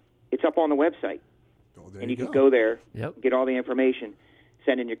 it's up on the website. Oh, there and you go. can go there, Yep. get all the information,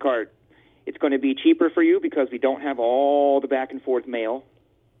 send in your card. It's going to be cheaper for you because we don't have all the back-and-forth mail,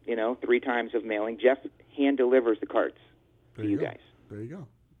 3 times of mailing. Jeff hand delivers the cards There to you go. guys. There you go.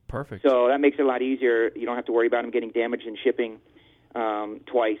 Perfect. So that makes it a lot easier. You don't have to worry about them getting damaged in shipping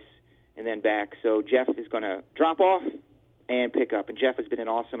twice and then back. So Jeff is going to drop off and pick up. And Jeff has been an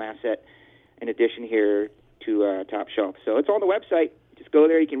awesome asset in addition here to Top Shelf. So it's on the website. Just go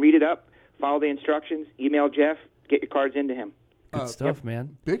there. You can read it up, follow the instructions, email Jeff, get your cards into him. Good stuff,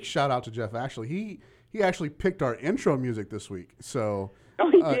 man. Big shout out to Jeff. Actually, he actually picked our intro music this week. So Oh,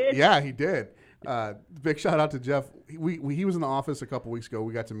 he did? Yeah, he did. Big shout out to Jeff. He was in the office a couple weeks ago.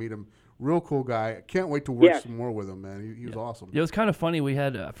 We got to meet him. Real cool guy. Can't wait to work Yeah. some more with him, man. He was awesome. It was kind of funny. We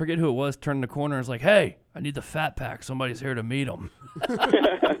had, I forget who it was, turning the corner and was like, hey, I need the fat pack. Somebody's here to meet him.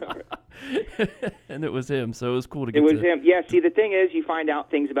 And it was him. So it was cool to get It was to. him. Yeah, see, the thing is, you find out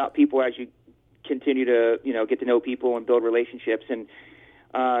things about people as you continue to, get to know people and build relationships. And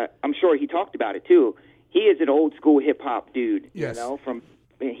I'm sure he talked about it, too. He is an old-school hip-hop dude, Yes. from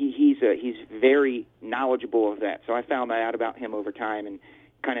he's very knowledgeable of that. So I found that out about him over time and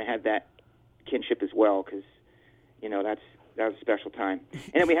kind of had that kinship as well because, that was a special time.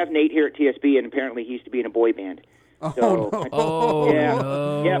 And then we have Nate here at TSB, and apparently he used to be in a boy band. Oh, So, no. Oh, yeah,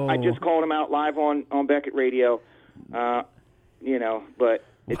 no. Yep. I just called him out live on Beckett Radio, but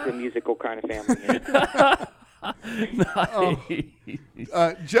it's a musical kind of family. Nice.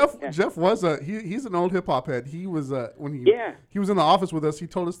 Jeff was he's an old hip hop head. He was when he was in the office with us. He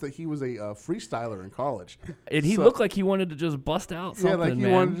told us that he was a freestyler in college. And he So- looked like he wanted to just bust out something, yeah, like he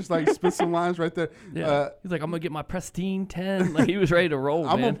man. wanted to just like spit some lines right there. Yeah. He's like, I'm going to get my pristine 10. Like, he was ready to roll,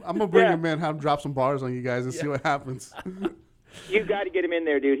 I'm man. gonna bring Yeah. him in, have him drop some bars on you guys, and see what happens. You've got to get him in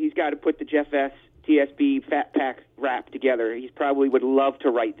there, dude. He's got to put the Jeff S. TSB Fat Pack rap together. He probably would love to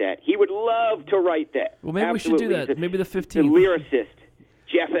write that. He would love to write that. Well, maybe we should do Absolutely. that. Maybe the The 15th. lyricist,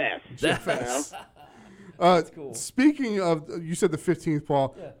 Jeff S. Jeff S. cool. Speaking of, you said the 15th,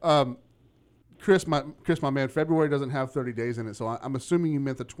 Paul. Chris, my man, February doesn't have 30 days in it, so I'm assuming you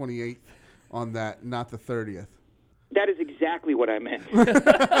meant the 28th on that, not the 30th. That is exactly what I meant.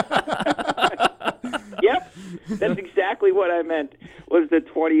 Yep, that's exactly what I meant. Was the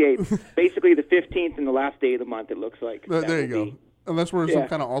 28th, basically the 15th and the last day of the month? It looks like. There That you will go. be. Unless we're in some Yeah.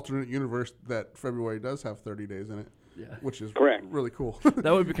 kind of alternate universe that February does have 30 days in it, which is Correct. really cool.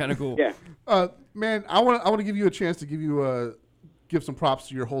 That would be kind of cool. Yeah. Man, I want to give you a chance to give some props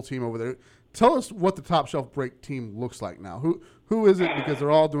to your whole team over there. Tell us what the Top Shelf Break team looks like now. Who is it? Because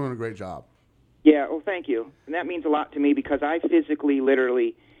they're all doing a great job. Yeah, well, thank you. And that means a lot to me because I physically,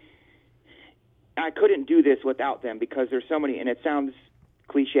 literally, I couldn't do this without them because there's so many, and it sounds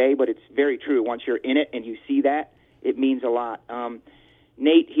cliche, but it's very true. Once you're in it and you see that, it means a lot.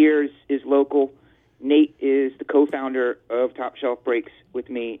 Nate here is local. Nate is the co-founder of Top Shelf Breaks with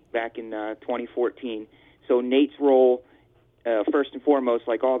me back in 2014. So Nate's role, first and foremost,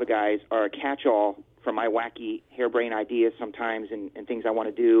 like all the guys, are a catch-all for my wacky harebrained ideas sometimes and things I want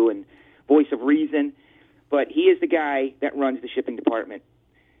to do and voice of reason. But he is the guy that runs the shipping department,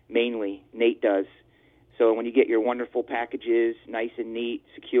 mainly. Nate does. So when you get your wonderful packages, nice and neat,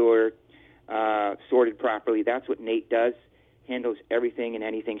 secure, sorted properly, that's what Nate does. Handles everything and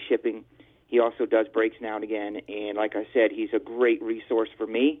anything shipping. He also does breaks now and again. And like I said, he's a great resource for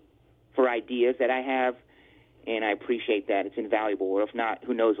me, for ideas that I have. And I appreciate that. It's invaluable. Or if not,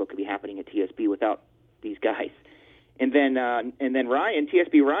 who knows what could be happening at TSB without these guys. And then Ryan,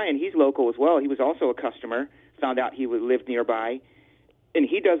 TSB Ryan, he's local as well. He was also a customer. Found out he lived nearby. And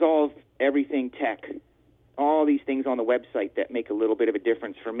he does everything tech, all these things on the website that make a little bit of a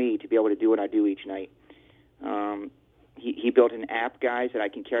difference for me to be able to do what I do each night. He built an app, guys, that I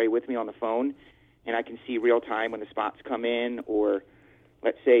can carry with me on the phone, and I can see real time when the spots come in. Or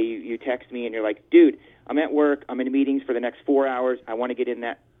let's say you text me and you're like, dude, I'm at work. I'm in meetings for the next 4 hours. I want to get in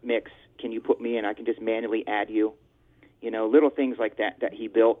that mix. Can you put me in? I can just manually add you. Little things like that he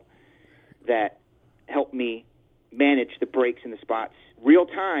built that help me manage the breaks and the spots real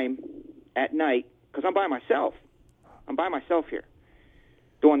time at night because I'm by myself. I'm by myself here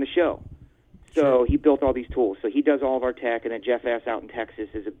doing the show. So he built all these tools. So he does all of our tech, and then Jeff S. out in Texas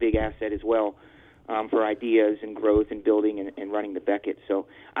is a big asset as well. for ideas and growth and building and running the Beckett. So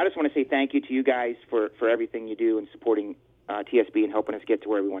I just want to say thank you to you guys for everything you do and supporting TSB and helping us get to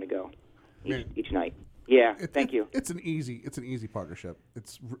where we want to go each night. Yeah, thank you. It's an easy partnership.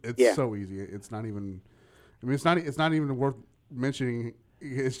 It's Yeah. so easy. It's not even. I mean, it's not even worth mentioning.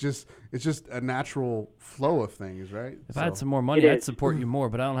 It's just a natural flow of things, right? If I had some more money, It I'd is. support you more,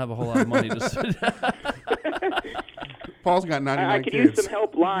 but I don't have a whole lot of money to. Paul's got 99 I could kids. use some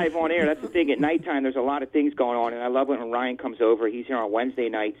help live on air. That's the thing. At nighttime, there's a lot of things going on, and I love when Ryan comes over. He's here on Wednesday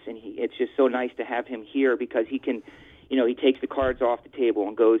nights, and it's just so nice to have him here because he can, he takes the cards off the table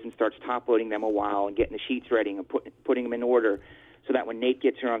and goes and starts top-loading them a while and getting the sheets ready and putting them in order so that when Nate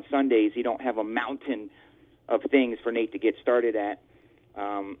gets here on Sundays, you don't have a mountain of things for Nate to get started at.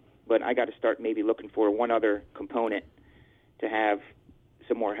 But I got to start maybe looking for one other component to have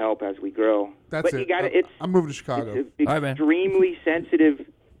some more help as we grow. That's but it. You gotta, I'm moving to Chicago. It's an All right, man. extremely sensitive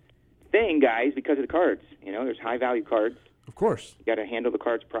thing, guys, because of the cards. There's high-value cards. Of course. You got to handle the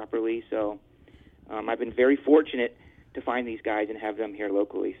cards properly. So I've been very fortunate to find these guys and have them here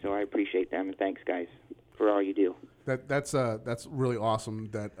locally. So I appreciate them, and thanks, guys, for all you do. That's really awesome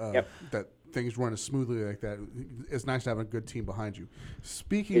that Yep. that things run as smoothly like that. It's nice to have a good team behind you. It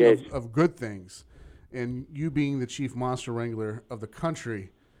Speaking is. of good things, and you being the chief monster wrangler of the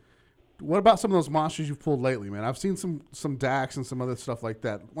country, what about some of those monsters you've pulled lately, man? I've seen some DACs and some other stuff like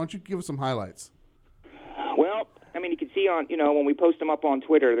that. Why don't you give us some highlights? Well, I mean, you can see on when we post them up on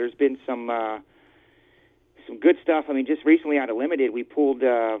Twitter, there's been some good stuff. I mean, just recently out of Limited, we pulled it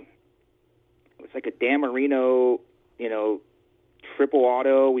was like a Dan Marino, triple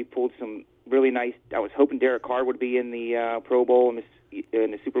auto. We pulled some really nice. I was hoping Derek Carr would be in the Pro Bowl and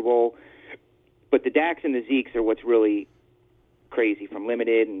in the Super Bowl, but the Dax and the Zekes are what's really crazy from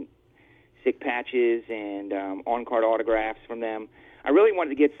Limited and sick patches and on-card autographs from them. I really wanted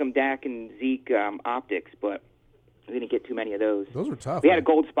to get some Dak and Zeke optics, but I didn't get too many of those. Those were tough. We had a man.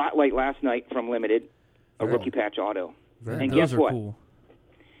 gold spotlight last night from Limited, a Very rookie patch auto. Very And Those guess are what? cool.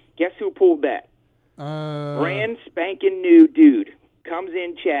 Guess who pulled that? Uh, Brand spanking new dude comes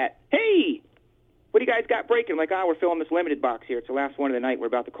in chat. Hey, what do you guys got breaking? I'm like, we're filling this Limited box here. It's the last one of the night. We're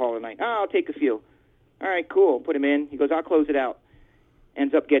about to call it a night. I'll take a few. All right, cool. Put him in. He goes, I'll close it out.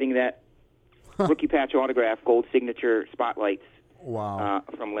 Ends up getting that rookie patch autograph, gold signature spotlights Wow.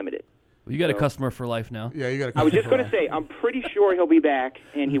 from Limited. Well, you got a So- customer for life now. Yeah, you got. I was just going to say, I'm pretty sure he'll be back,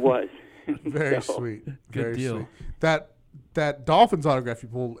 and he was. Very So, sweet. Good Very deal. Sweet. That Dolphins autograph you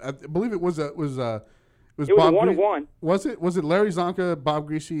pulled, I believe it was It was Bob a one-of-one. Was it Larry Zonka, Bob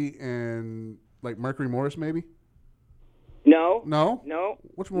Greasy, and like Mercury Morris maybe? No. No. No.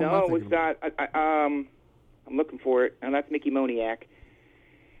 Which one am I No, it was thinking about? I'm looking for it, and that's Mickey Moniak.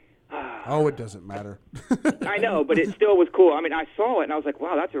 Oh, it doesn't matter. I know, but it still was cool. I mean, I saw it, and I was like,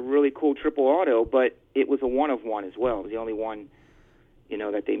 wow, that's a really cool triple auto, but it was a one-of-one as well. It was the only one,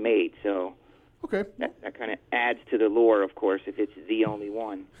 that they made. So Okay. that kind of adds to the lore, of course, if it's the only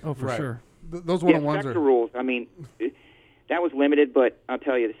one. Oh, for Right. sure. Those Yeah, one-on-ones Spectra are. rules. I mean, that was Limited, but I'll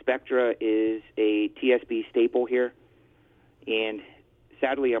tell you, the Spectra is a TSB staple here, and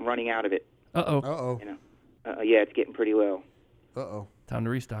sadly, I'm running out of it. Uh-oh. Uh-oh. Yeah, it's getting pretty low. Uh-oh. Time to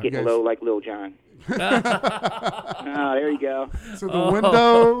restock. Getting Yes. low like Lil Jon. There you go. To the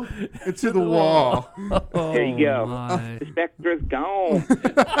window and to the wall. Oh, There you go. my. The Spectra's gone.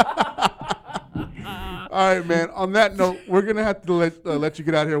 All right, man. On that note, we're gonna have to let you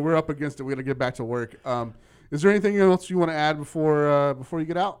get out of here. We're up against it. We're gonna get back to work. Is there anything else you want to add before you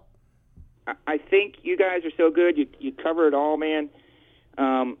get out? I think you guys are so good. You cover it all, man.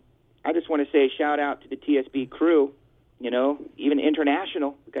 I just want to say a shout out to the TSB crew. Even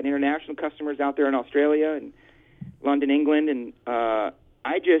international. We've got international customers out there in Australia and London, England, and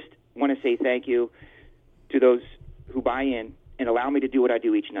I just want to say thank you to those who buy in and allow me to do what I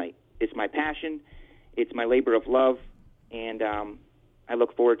do each night. It's my passion. It's my labor of love, and I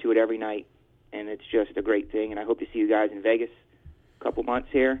look forward to it every night, and it's just a great thing, and I hope to see you guys in Vegas a couple months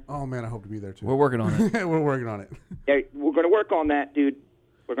here. Oh man, I hope to be there too. We're working on it. We're working on it. Yeah, we're going to work on that, dude.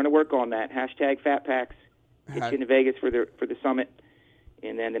 We're going to work on that. Hashtag Fat Packs. Get you into Vegas for the summit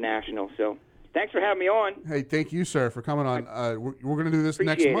and then the national. So thanks for having me on. Hey, thank you, sir, for coming on. We're going to do this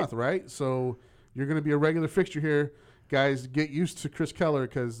next Appreciate it. month, right? So you're going to be a regular fixture here. Guys, get used to Chris Keller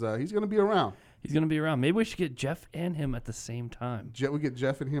because he's going to be around. He's going to be around. Maybe we should get Jeff and him at the same time. We get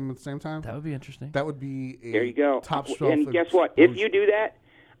Jeff and him at the same time. That would be interesting. That would be a There you go. top shelf. And guess what? If you do that,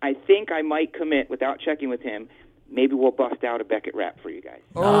 I think I might commit without checking with him. Maybe we'll bust out a Beckett rap for you guys.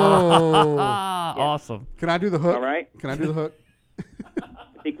 Oh, Awesome. can I do the hook? All right. Can I do the hook?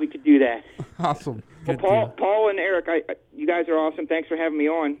 I think we could do that. Awesome. Well, Good Paul, deal. Paul and Eric, you guys are awesome. Thanks for having me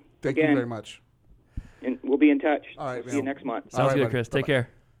on. Thank Again. you very much. and we'll be in touch. All right, See you man. next month. All Sounds right, good, buddy. Chris. Take Bye-bye. care.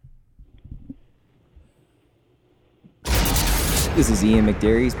 This is Ian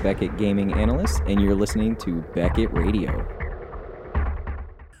McDerry's Beckett Gaming Analyst, and you're listening to Beckett Radio.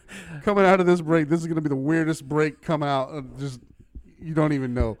 Coming out of this break, this is going to be the weirdest break come out. Just you don't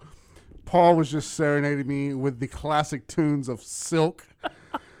even know. Paul was just serenading me with the classic tunes of Silk.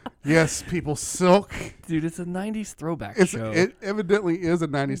 Yes, people, Silk. Dude, it's a 90s throwback It's, show. it evidently is a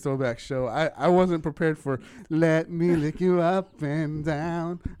 90s throwback show. I wasn't prepared for Let Me Lick You Up and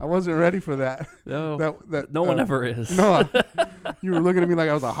Down. I wasn't ready for that. No, that no one ever is. No, you were looking at me like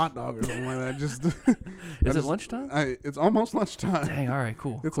I was a hot dog or something like that. Just Is it lunchtime? It's almost lunchtime. Dang, all right,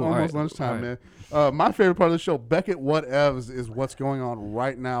 cool. It's cool. All almost right, lunchtime, all right. man. My favorite part of the show, Beckett Whatevs, is what's going on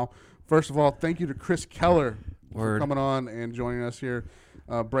right now. First of all, thank you to Chris Keller for Word. coming on and joining us here,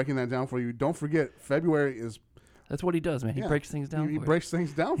 breaking that down for you. Don't forget, February is That's what he does, man. He yeah, breaks things down He for you. breaks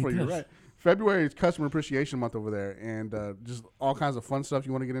things down for you, does. right? February is Customer Appreciation Month over there, and just all kinds of fun stuff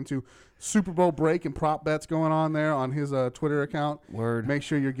you want to get into. Super Bowl break and prop bets going on there on his Twitter account. Word. Make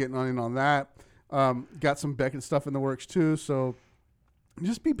sure you're getting on in on that. Got some Beckett stuff in the works too, so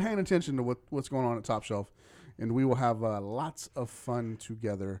just be paying attention to what's going on at Top Shelf, and we will have lots of fun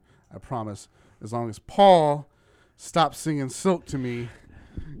together. I promise. As long as Paul stops singing Silk to me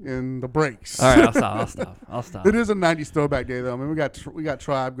in the breaks. All right, I'll stop. It is a 90s throwback day, though. I mean, we got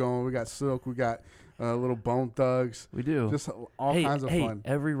Tribe going. We got Silk. We got little Bone Thugs. We do. Just all kinds of fun.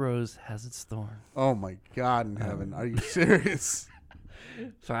 Every rose has its thorn. Oh, my God in heaven. Are you serious?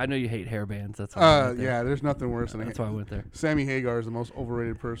 Sorry, I know you hate hair bands. That's why I went there. Yeah, there's nothing worse than That's why I went there. Sammy Hagar is the most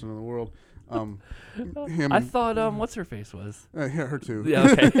overrated person in the world. Him, I thought what's her face was. yeah, her too. Yeah,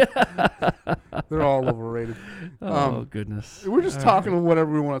 okay. They're all overrated. Oh goodness. We're just talking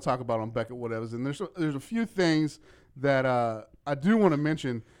whatever we want to talk about on Beckett Whatevs, and there's a few things that I do want to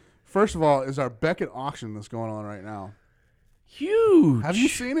mention. First of all, is our Beckett auction that's going on right now. Huge. Have you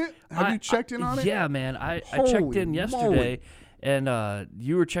seen it? Have you checked in on it? Yeah, man. I checked Holy in yesterday, moly. and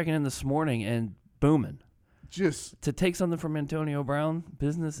you were checking in this morning, and booming. Just To take something from Antonio Brown,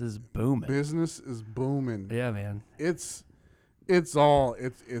 business is booming. business is booming. Yeah, man. It's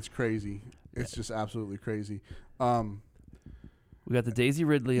crazy. It's just absolutely crazy. We got the Daisy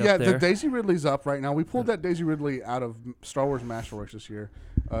Ridley Yeah, up there. the Daisy Ridley's up right now. We pulled that Daisy Ridley out of Star Wars Masterworks this year.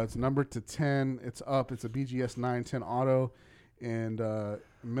 It's numbered to 10. It's up. It's a BGS 910 auto, and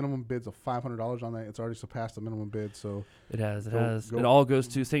minimum bid's of $500 on that. It's already surpassed the minimum bid. So It has. It Go- has. go- It all goes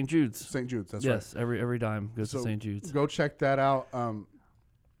to St. Jude's. St. Jude's. That's right. Yes, every dime goes to So St. Jude's. Go check that out.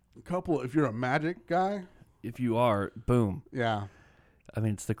 If you're a Magic guy, If you are, boom. yeah. I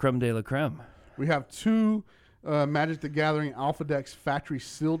mean, it's the creme de la creme. We have two Magic the Gathering Alpha Decks factory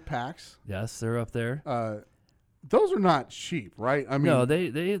sealed packs. Yes, they're up there. Those are not cheap, right? I mean, No,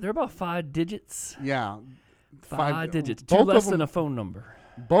 they're about 5 digits. yeah, 5 digits. Two Both less of than them, a phone number.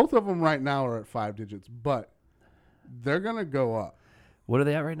 both of them right now are at 5 digits, but they're gonna go up. What are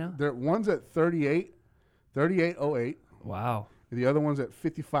they at right now? One's at 3808. Wow. The other one's at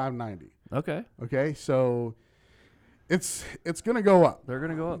 5590. Okay. Okay, so it's gonna go up. They're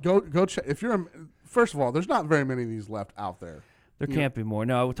going to go up. Go check. If you're first of all, there's not very many of these left out there. There you can't be more.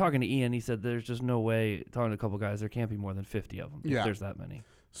 No, I was talking to Ian. He said there's just no way, talking to a couple guys, there can't be more than 50 of them. Yeah. If there's that many.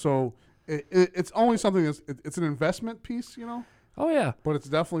 So it's only something it's an investment piece, Oh, yeah. but it's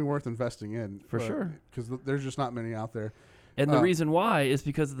definitely worth investing in For sure. because there's just not many out there. And the reason why is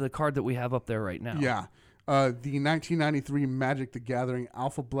because of the card that we have up there right now. Yeah. The 1993 Magic the Gathering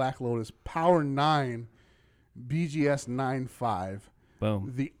Alpha Black Lotus Power 9 BGS 9.5.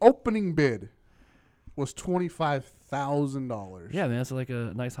 Boom. The opening bid was $25,000. Yeah, man. It's like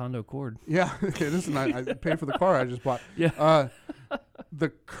a nice Honda Accord. Yeah, it is. I paid for the car I just bought. Yeah. The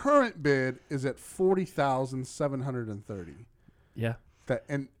current bid is at $40,730. Yeah.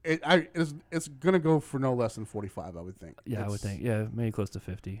 It's gonna go for no less than 45, I would think. Yeah, I would think. Yeah, maybe close to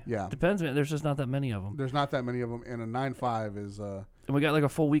 50. Yeah. Depends, man. There's just not that many of them. There's not that many of them, and a 9.5 is. And we got like a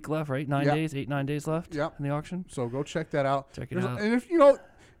full week left, right? 9 Yeah. days, 9 days left Yep. in the auction. So go check that out. Check it There's- out. And if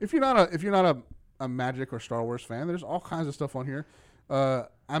you're not a Magic or Star Wars fan, there's all kinds of stuff on here.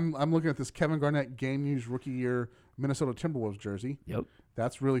 I'm looking at this Kevin Garnett Game News Rookie Year Minnesota Timberwolves jersey. Yep.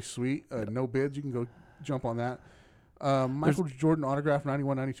 That's really sweet. No bids. You can go jump on that. Michael Jordan autograph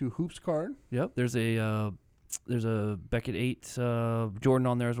 91-92 hoops card. Yep. There's a Beckett 8 Jordan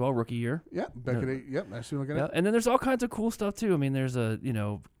on there as well, rookie year. Yeah, Beckett 8. Yep, I see. Looking Yeah, at it. and then there's all kinds of cool stuff too. I mean, there's a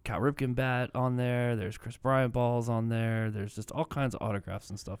Cal Ripken bat on there. There's Chris Bryant balls on there. There's just all kinds of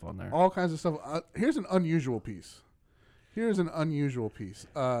autographs and stuff on there. All kinds of stuff. Here's an unusual piece. What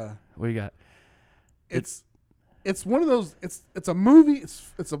do you got? It's one of those. It's a movie.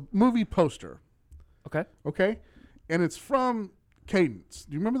 It's a movie poster. Okay. Okay, and it's from Cadence.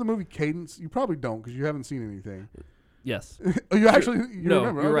 Do you remember the movie Cadence? You probably don't because you haven't seen anything. Yes. Oh, you actually No,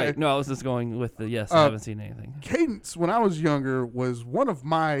 remember? you're Okay. right. No, I was just going with the yes. I haven't seen anything. Cadence, when I was younger, was one of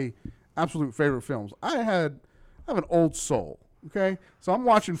my absolute favorite films. I have an old soul. Okay, so I'm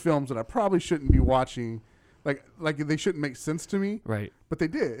watching films that I probably shouldn't be watching, like they shouldn't make sense to me. Right. But they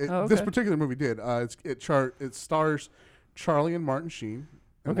did. Oh, This okay. particular movie did. It stars Charlie and Martin Sheen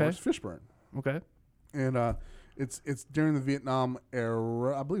and Okay. Lawrence Fishburne, Okay. and it's during the Vietnam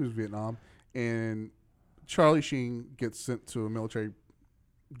era. I believe it was Vietnam, and Charlie Sheen gets sent to a military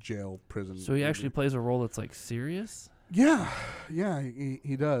jail prison. So he actually plays a role that's like serious. yeah,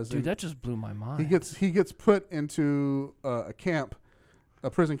 he does. Dude, And that just blew my mind. he gets put into a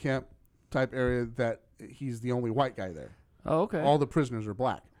prison camp type area that he's the only white guy there. Oh, okay. All the prisoners are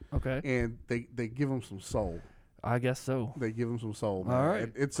black, Okay. and they give him some soul. I guess so. They give him some soul. Man. All right.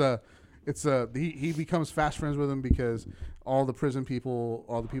 He becomes fast friends with him because all the people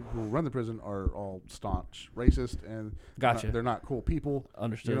who run the prison are all staunch racist and Gotcha. they're not cool people.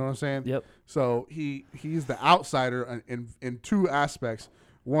 Understood. You know what I'm saying? Yep. So he's the outsider in two aspects.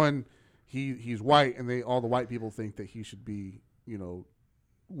 One, he's white, and all the white people think that he should be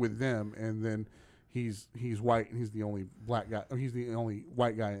with them, and then he's white and he's the only black guy. Or he's the only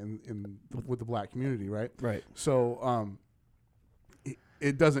white guy with the black community, right? Right. So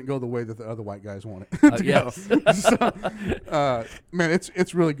it doesn't go the way that the other white guys want it to yes. go. So, man,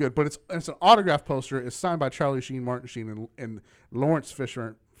 it's really good. But it's an autograph poster. It's signed by Charlie Sheen, Martin Sheen, and Lawrence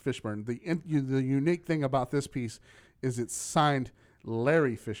Fishburne. The unique thing about this piece is it's signed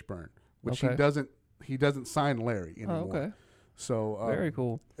Larry Fishburne, which Okay. he doesn't sign Larry anymore. Oh, okay. So Very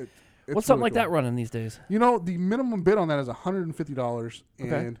cool. It's What's something really like that running these days? The minimum bid on that is $150,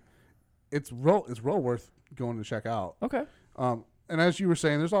 Okay. and it's well worth going to check out. Okay. And as you were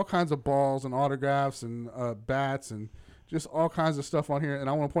saying, there's all kinds of balls and autographs and bats and just all kinds of stuff on here. And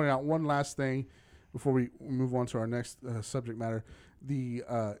I want to point out one last thing before we move on to our next subject matter. The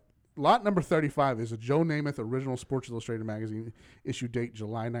lot number 35 is a Joe Namath original Sports Illustrated magazine, issue date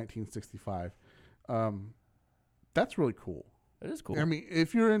July 1965. That's really cool. It is cool. I mean,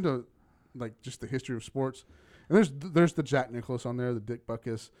 if you're into like just the history of sports, and there's the Jack Nicklaus on there, the Dick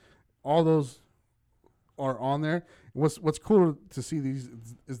Butkus, all those are on there. What's cool to see these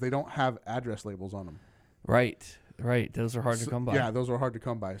is they don't have address labels on them. Right. Those are hard to come by. Yeah, those are hard to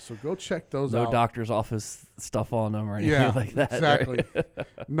come by. So go check those No out. doctor's office stuff on them or anything Yeah, like that. exactly. Right?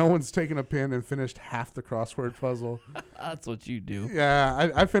 No one's taken a pen and finished half the crossword puzzle. That's what you do.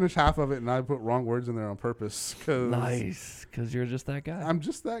 Yeah, I finished half of it and I put wrong words in there on purpose. Nice, because you're just that guy. I'm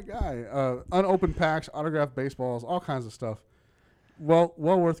just that guy. Unopened packs, autographed baseballs, all kinds of stuff. Well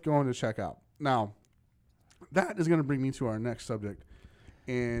worth going to check out. Now, that is going to bring me to our next subject.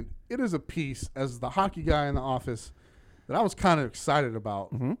 And it is a piece, as the hockey guy in the office, that I was kind of excited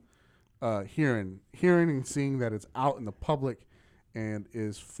about hearing and seeing that it's out in the public and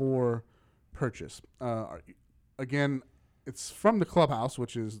is for purchase. Again, it's from the Clubhouse,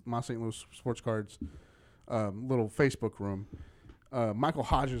 which is my St. Louis Sports Cards little Facebook room. Michael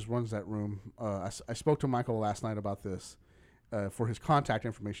Hodges runs that room. I spoke to Michael last night about this for his contact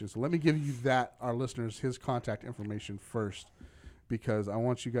information. So let me give you our listeners, his contact information first, because I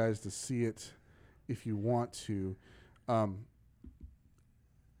want you guys to see it if you want to.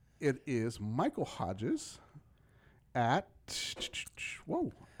 It is Michael Hodges at...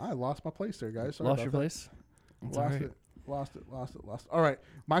 Whoa, I lost my place there, guys. Sorry Lost about your that. place? That's all right. Lost it. All right.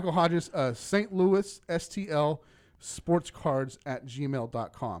 Michael Hodges, St. Louis, STL,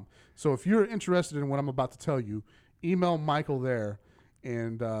 sportscards@gmail.com. So if you're interested in what I'm about to tell you, email Michael there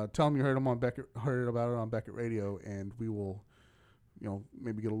and tell him you heard about it on Beckett Radio, and we will,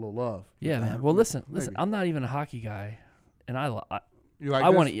 maybe get a little love. Yeah, man. Well, listen. Maybe. I'm not even a hockey guy, and I You like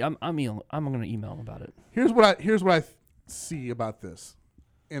I this? want to. I'm going to email him about it. Here's what I see about this,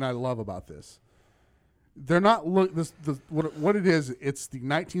 and I love about this. They're not what it is. It's the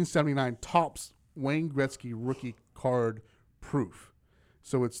 1979 Topps Wayne Gretzky rookie card proof.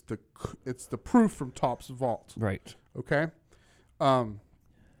 So it's the proof from Topps vault. Right. Okay.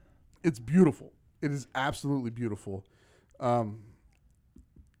 It's beautiful. It is absolutely beautiful. The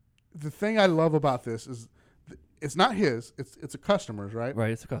thing I love about this is it's not his. It's a customer's, right?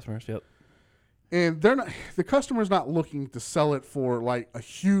 Right. It's the customers. Yep. And the customer's not looking to sell it for like a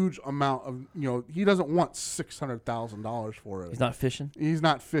huge amount of, he doesn't want $600,000 for it. He's not fishing. He's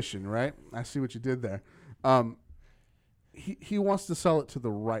not fishing, right? I see what you did there. He wants to sell it to the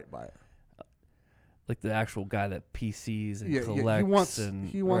right buyer. Like the actual guy that PCs and collects. He wants and,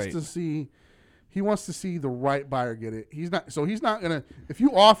 he wants right. to see he wants to see the right buyer get it. He's not gonna. If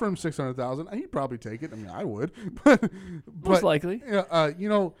you offer him $600,000, he'd probably take it. I mean, I would, but Most likely. you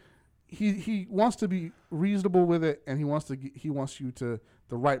know, he wants to be reasonable with it, and he wants the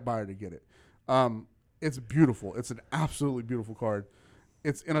right buyer to get it. It's beautiful. It's an absolutely beautiful card.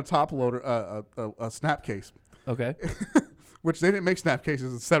 It's in a top loader, a snap case. Okay. Which they didn't make snap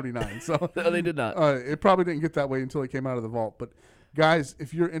cases in '79, so No, they did not. It probably didn't get that way until it came out of the vault. But guys,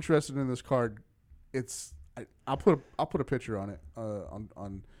 if you're interested in this card, I'll put a picture on it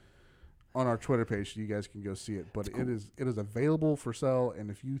on our Twitter page, so you guys can go see it. But it is available for sale, and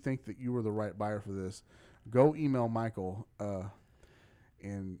if you think that you were the right buyer for this, go email Michael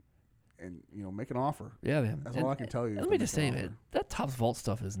and make an offer. Yeah, man. That's all I can tell you. Let me just say, man, that Topps Vault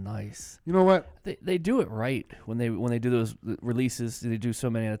stuff is nice. You know what? They do it right when they do those releases. They do so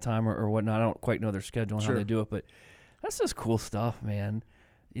many at a time or whatnot. I don't quite know their schedule and how they do it, but that's just cool stuff, man.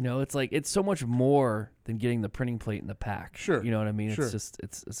 You know, it's like it's so much more than getting the printing plate in the pack. Sure. You know what I mean? Sure. It's just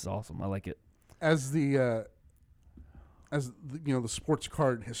it's awesome. I like it. As the sports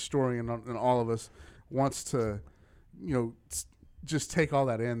card historian and all of us wants to, just take all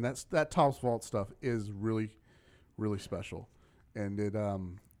that in. That Topps Vault stuff is really, really special, and it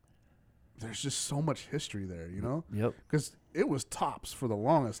there's just so much history there, Yep. Because it was Topps for the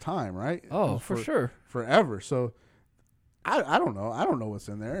longest time, right? Oh, for sure. Forever. So I don't know. I don't know what's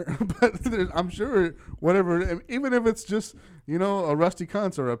in there, but I'm sure whatever, even if it's just, a Rusty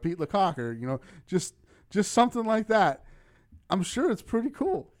Kuntz or a Pete Lecoq or, just something like that, I'm sure it's pretty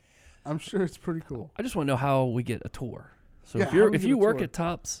cool. I just want to know how we get a tour. So Yeah, if you work at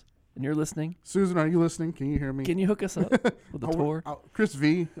Topps and you're listening, Susan, are you listening? Can you hear me? can you hook us up with a tour? Chris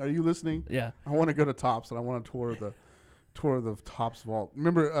V, are you listening? Yeah. I want to go to Topps and I want to tour the Topps Vault.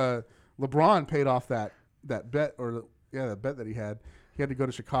 Remember, LeBron paid off that bet that bet that he had. He had to go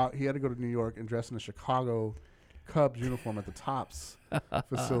to Chicago. He had to go to New York and dress in a Chicago Cubs uniform at the Topps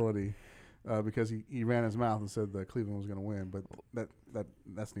facility because he ran his mouth and said that Cleveland was going to win. But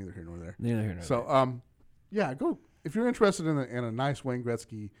that's neither here nor there. Neither here nor there. So go if you're interested in a nice Wayne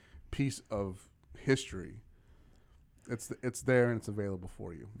Gretzky piece of history. It's there and it's available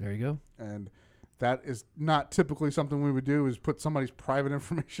for you. There you go. And that is not typically something we would do, is put somebody's private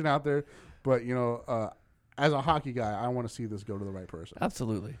information out there. But as a hockey guy, I want to see this go to the right person.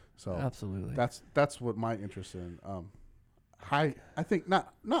 Absolutely. So absolutely. That's what my interest in. High, I think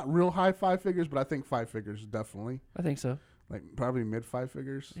not real high 5 figures, but I think 5 figures definitely. I think so. Like probably mid 5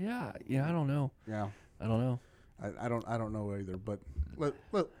 figures. Yeah. I don't know. Yeah. I don't know. I don't know either. But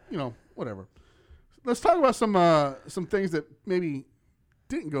whatever. Let's talk about some things that maybe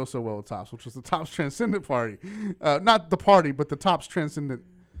didn't go so well with Topps, which was the Topps Transcendent Party. Not the party, but the Topps Transcendent.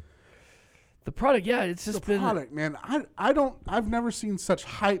 The product, yeah, it's just been product, man. I've never seen such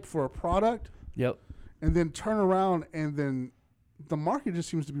hype for a product. Yep. And then turn around, and then the market just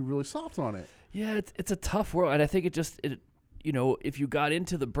seems to be really soft on it. Yeah, it's a tough world, and I think if you got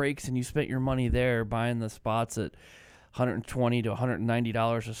into the breaks and you spent your money there buying the spots at $120 to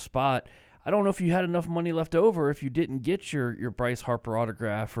 $190 a spot, I don't know if you had enough money left over if you didn't get your Bryce Harper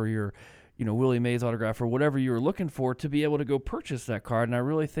autograph or your Willie Mays autograph or whatever you were looking for to be able to go purchase that card. And I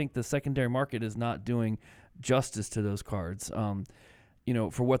really think the secondary market is not doing justice to those cards,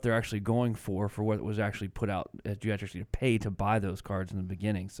 for what they're actually going for what was actually put out. You actually pay to buy those cards in the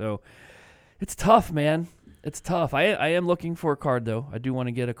beginning. So it's tough, man. It's tough. I am looking for a card, though. I do want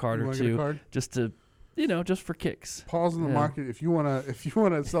to get a card or two just to, just for kicks. Paul's in the market. If you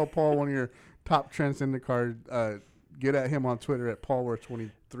wanna sell Paul one of your top Transcendent cards, get at him on Twitter at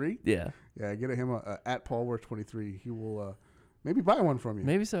PaulWorth23. Yeah. Yeah, get at him at PaulWorth23. He will maybe buy one from you.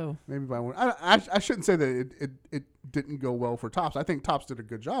 Maybe so. Maybe buy one. I shouldn't say that it didn't go well for Topps. I think Topps did a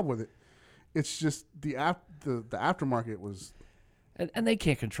good job with it. It's just the aftermarket was. And they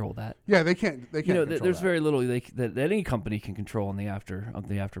can't control that. Yeah, they can't. They can't. There's very little that any company can control on the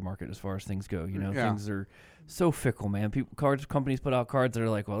aftermarket as far as things go. Things are so fickle, man. Companies put out cards that are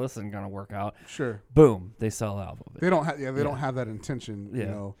like, well, this isn't gonna work out. Sure. Boom, they sell out of it. They don't have. Yeah, they don't have that intention.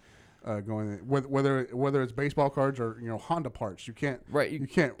 Yeah. Going whether it's baseball cards or Honda parts, you can't. Right. You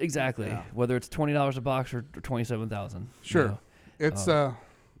can't exactly. Yeah. Somebody $20 a box or $27,000. Sure.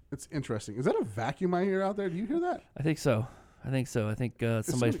 It's interesting. Is that a vacuum I hear out there? Do you hear that? I think so. I think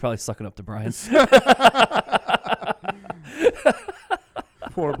somebody's probably sucking up to Brian.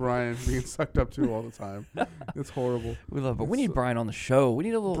 Poor Brian being sucked up to all the time. It's horrible. We love it. But we need Brian on the show. We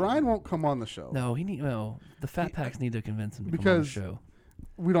need a little. Brian won't come on the show. No, the Fat Packs need to convince him to come on the show.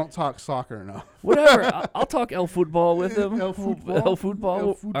 we don't talk soccer enough. Whatever. I'll talk El Football with him. El Football? El Football. El All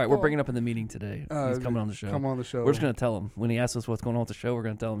right, Football. we're bringing it up in the meeting today. He's coming on the show. Come on the show. We're just gonna tell him when he asks us what's going on with the show. We're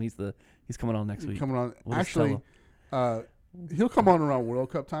gonna tell him he's coming on next week. Coming on. We'll just tell Actually, him. he'll come on around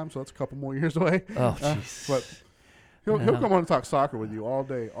World Cup time, so that's a couple more years away. Oh, jeez. But he'll come on and talk soccer with you all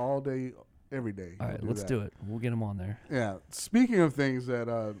day, every day. All right, let's do it. We'll get him on there. Yeah. Speaking of things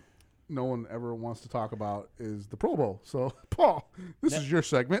that no one ever wants to talk about is the Pro Bowl. So, Paul, this is your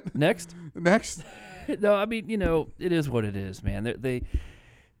segment. Next. Next. No, I mean, it is what it is, man.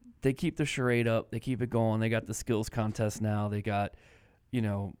 They keep the charade up. They keep it going. They got the skills contest now. They got,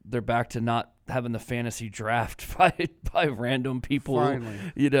 they're back to not having the fantasy draft by random people. Finally.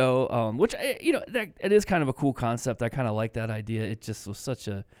 Which that it is kind of a cool concept. I kind of like that idea. It just was such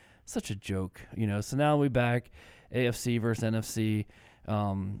a joke, So now we back AFC versus NFC.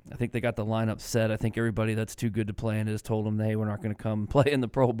 I think they got the lineup set. I think everybody that's too good to play in it has told them, hey, we're not going to come play in the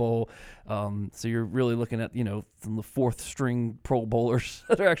Pro Bowl. So you're really looking at, from the fourth string Pro Bowlers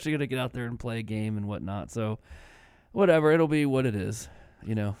that are actually going to get out there and play a game and whatnot. So whatever, it'll be what it is,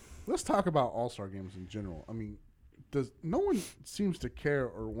 Let's talk about All-Star games in general. I mean, no one seems to care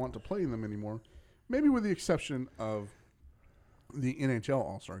or want to play in them anymore, maybe with the exception of the NHL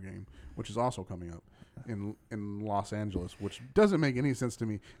All-Star game, which is also coming up in Los Angeles, which doesn't make any sense to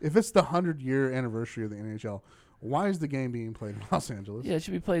me. If it's the 100-year anniversary of the NHL, why is the game being played in Los Angeles? Yeah, it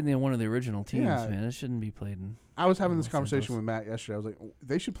should be played in one of the original teams, Yeah. man. It shouldn't be played in. I was having this Los conversation Angeles. with Matt yesterday. I was like,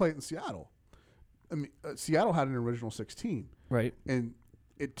 they should play it in Seattle. I mean, Seattle had an original 16, Right. and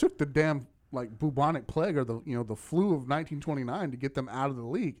it took the damn bubonic plague or the flu of 1929 to get them out of the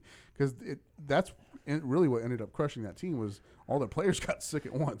league, because that's really what ended up crushing that team was all their players got sick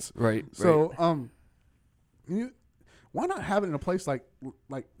at once. Right. So why not have it in a place like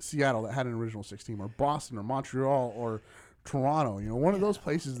Seattle that had an original 16, or Boston or Montreal or Toronto? One of those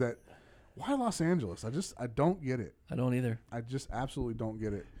places that. Why Los Angeles? I don't get it. I don't either. I just absolutely don't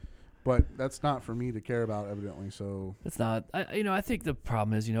get it. But that's not for me to care about, evidently. So It's not. I think the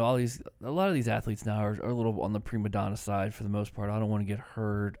problem is, a lot of these athletes now are a little on the prima donna side for the most part. I don't want to get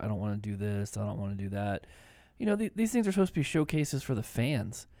hurt. I don't want to do this. I don't want to do that. These things are supposed to be showcases for the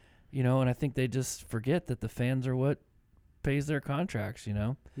fans, and I think they just forget that the fans are what pays their contracts,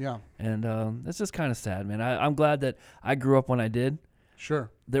 yeah, And it's just kind of sad, man. I'm glad that I grew up when I did.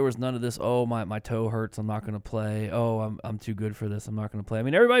 sure. There was none of this, oh, my toe hurts, I'm not going to play. Oh, I'm too good for this, I'm not going to play. I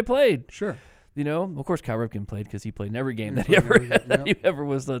mean, everybody played. Sure. Of course, Cal Ripken played because he played in every game He that he played ever in every game, he ever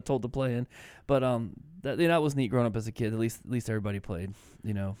was told to play in. But that was neat growing up as a kid. At least everybody played,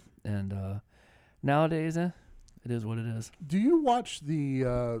 And nowadays, it is what it is. Do you watch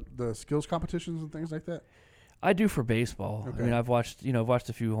the skills competitions and things like that? I do for baseball. Okay. I mean, I've watched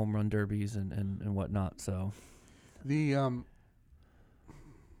a few home run derbies and whatnot. So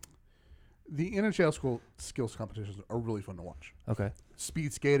The NHL skills competitions are really fun to watch. okay,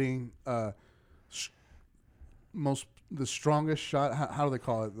 Speed skating, the strongest shot. How do they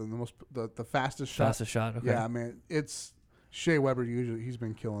call it? The fastest shot. fastest shot. Okay, Yeah, man, it's Shea Weber. Usually, he's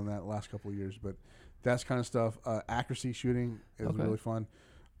been killing that the last couple of years. But that's kind of stuff. Accuracy shooting is Okay. really fun.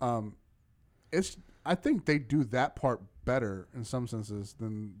 I think they do that part better in some senses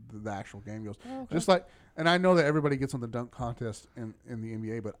than the actual game goes. Oh, okay. Just and I know that everybody gets on the dunk contest in the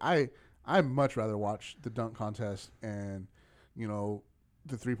NBA, but I'd much rather watch the dunk contest and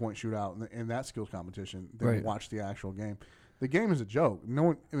the 3-point shootout and that skills competition than Right. watch the actual game. The game is a joke. No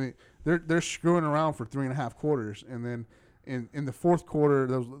one. I mean, they're screwing around for 3.5 quarters, and then in the fourth quarter,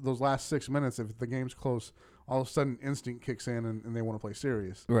 those last 6 minutes, if the game's close, all of a sudden instinct kicks in and they want to play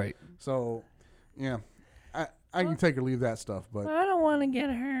serious. right. So, yeah, I can take or leave that stuff, but I don't want to get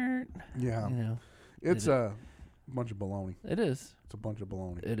hurt. yeah, it's a bunch of baloney. It is. It's a bunch of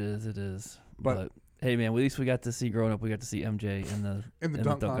baloney. It is. But hey, man, at least we got to see growing up. We got to see MJ in the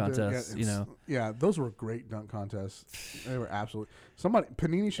dunk contest. Yeah, those were great dunk contests. They were absolutely.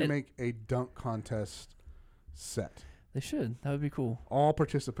 Panini should make a dunk contest set. They should. That would be cool. All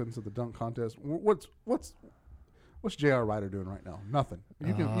participants of the dunk contest. What's J.R. Ryder doing right now? Nothing.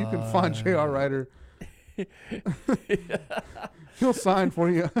 You can find J.R. Ryder. He'll sign for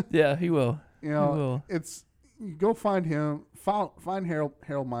you. Yeah, he will. He will. You go find him. Find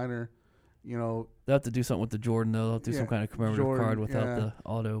Harold Miner. They'll have to do something with the Jordan, though. They'll have to do some kind of commemorative Jordan, card without the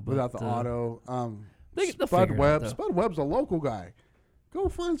auto. But, without the auto. they'll Spud figure it out, Webb. though. Spud Webb's a local guy. Go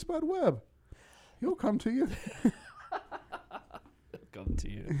find Spud Webb. He'll come to you. Come to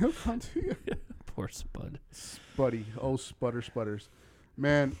you. He'll come to you. Poor Spud. Spuddy. Oh, sputters.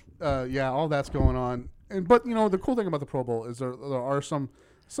 Man, yeah, all that's going on. But the cool thing about the Pro Bowl is there are some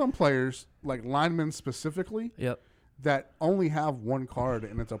players, like linemen specifically, Yep. that only have one card,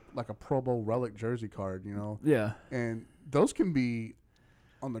 and it's like a Pro Bowl relic jersey card, you know. Yeah. And those can be,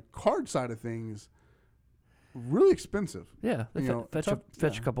 on the card side of things, really expensive. Yeah. They You know, fetch tough- a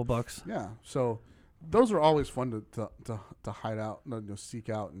yeah. couple bucks. Yeah, so those are always fun to hide out, seek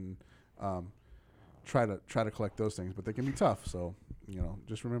out, and try to collect those things. But they can be tough. So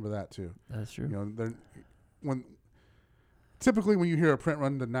just remember that too. That's true. Typically when you hear a print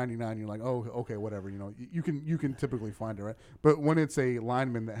run to 99, you're like, oh, okay, whatever. You can typically find it, right? But when it's a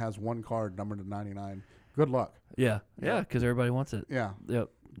lineman that has one card numbered to 99, good luck. Yeah. Yeah. Yeah. Because everybody wants it. Yeah, Yep.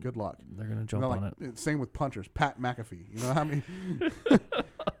 good luck. They're gonna jump on it. Same with punchers. Pat McAfee. You know how many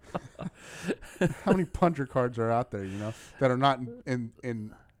how many puncher cards are out there? That are not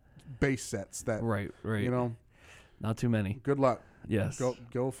in base sets. That Right. Right. Not too many. Good luck. Yes.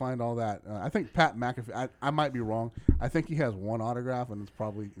 Go find all that. I think Pat McAfee. I might be wrong. I think he has one autograph, and it's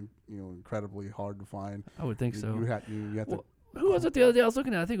probably incredibly hard to find. I would think so. You have to. Well, who was it the other day I was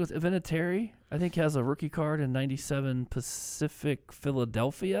looking at? I think it was Vinatieri. I think he has a rookie card in 97 Pacific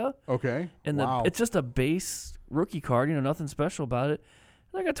Philadelphia. Okay. And wow. it's just a base rookie card, nothing special about it.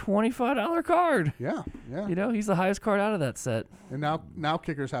 Like a $25 card. Yeah. Yeah. He's the highest card out of that set. And now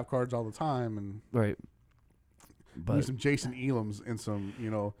kickers have cards all the time, and Right. need But some Jason Elam's and some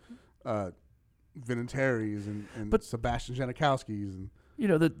Vinatieri's and Sebastian Janikowski's and.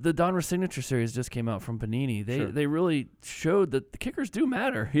 The Donruss Signature Series just came out from Panini. Sure. They really showed that the kickers do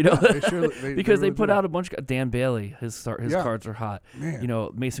matter, They because they really put do. out a bunch of Dan Bailey. His Yeah. cards are hot. Man.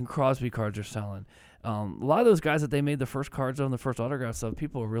 Mason Crosby cards are selling. A lot of those guys that they made the first cards on, the first autographs of,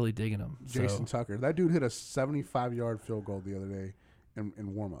 people are really digging them. Jason Tucker. That dude hit a 75-yard field goal the other day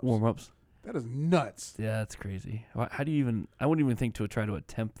in warm-ups. Warm-ups. That is nuts. Yeah, that's crazy. How do you even? I wouldn't even think to try to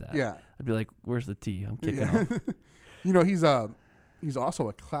attempt that. Yeah. I'd be like, "Where's the tee? I'm kicking Yeah. off." He's also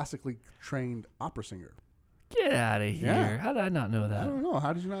a classically trained opera singer. Get out of here! Yeah. How did I not know I that? don't know.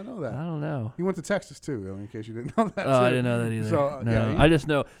 How did you not know that? I don't know. He went to Texas too, in case you didn't know that. Oh, too. I didn't know that either. So, no, yeah, I just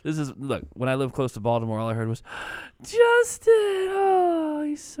know look. When I lived close to Baltimore, all I heard was, "Justin, oh,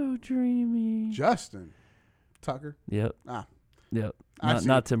 he's so dreamy." Justin Tucker. Yep. Ah. Yep. I see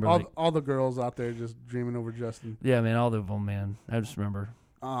Not Timberlake. All the girls out there just dreaming over Justin. Yeah, man, all of them, man. I just remember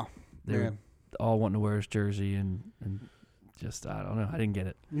Oh, they were man. all wanting to wear his jersey and just I don't know. I didn't get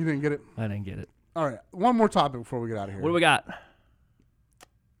it. You didn't get it? I didn't get it. All right. One more topic before we get out of here. What do we got?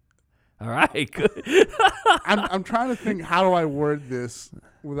 All right, good. I'm trying to think, how do I word this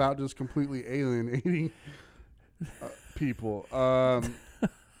without just completely alienating people?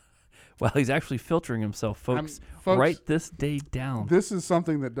 Well, he's actually filtering himself, folks. Folks, Write this day down. This is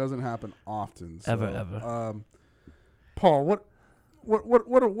something that doesn't happen often. So, Ever. Paul,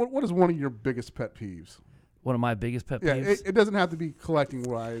 what is one of your biggest pet peeves? One of my biggest pet Yeah, peeves. it doesn't have to be collecting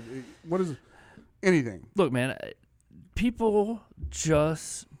wise. What is anything? Look, man, people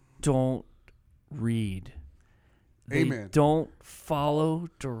just don't read. They Amen. don't follow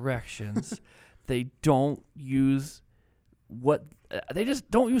directions. They don't use they just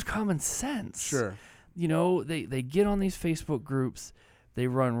don't use common sense. Sure. They get on these Facebook groups, they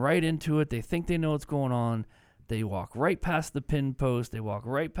run right into it, they think they know what's going on. They walk right past the pin post. They walk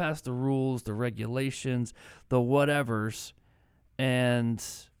right past the rules, the regulations, the whatevers, and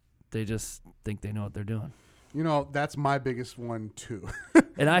they just think they know what they're doing. That's my biggest one too.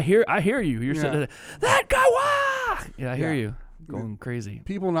 And I hear you. You're Yeah. sitting there, that guy, wah! Yeah, I hear Yeah. you going crazy.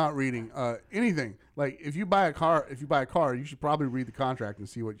 People not reading anything. Like if you buy a car, you should probably read the contract and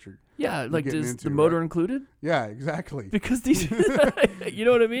see what you're. Yeah, like getting is into, the motor right? included? Yeah, exactly. Because these, you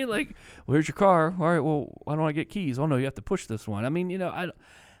know what I mean? Like, well, here's your car. All right, well, why don't I get keys? Oh no, you have to push this one. I mean, I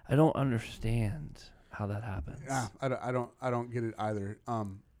don't understand how that happens. Yeah, I don't get it either.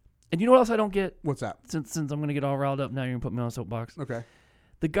 And you know what else I don't get? What's that? Since I'm gonna get all riled up now, you're gonna put me on a soapbox. Okay.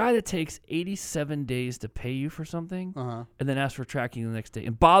 The guy that takes 87 days to pay you for something Uh-huh. and then asks for tracking the next day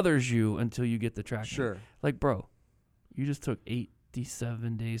and bothers you until you get the tracking. Sure. Like, bro, you just took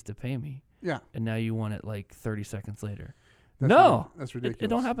 87 days to pay me, Yeah. and now you want it like 30 seconds later. That's That's ridiculous. It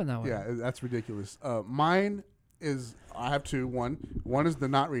don't happen that way. Yeah, that's ridiculous. Mine is, I have two. One is the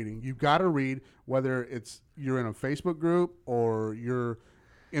not reading. You got to read, whether you're in a Facebook group or you're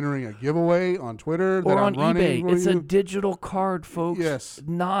entering a giveaway on Twitter Or that on I'm running. eBay. It's a digital card, folks. Yes.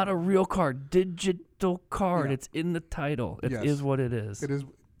 Not a real card. Digital card. Yeah. It's in the title. It Yes. is what it is. It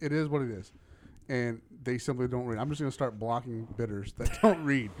is what it is. And they simply don't read. I'm just going to start blocking bidders that don't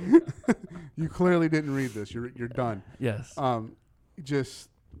read. You clearly didn't read this. You're done. Yes. Just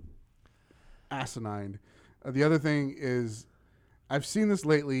asinine. The other thing is, I've seen this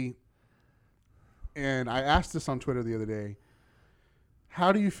lately, and I asked this on Twitter the other day.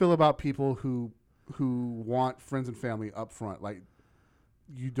 How do you feel about people who who want friends and family up front. Like,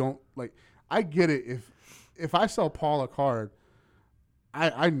 you don't like. I get it. If I sell Paul a card,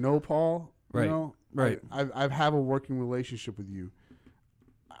 I know Paul. Right. You know, Right. I have a working relationship with you.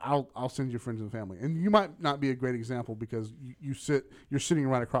 I'll send you friends and family, and you might not be a great example because you're sitting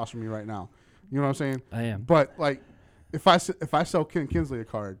right across from me right now. You know what I'm saying? I am. But like, if I sell Ken Kinsley a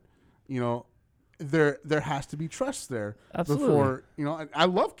card, you know, there has to be trust there. Absolutely. Before, you know, I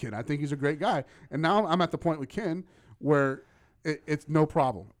love Ken. I think he's a great guy, and now I'm at the point with Ken where it's no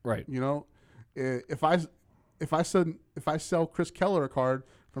problem. Right. You know, if I sell Chris Keller a card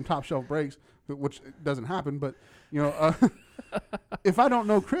from Top Shelf Breaks, which doesn't happen, but you know, if I don't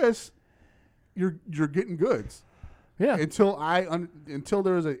know Chris, you're getting goods. Yeah. Until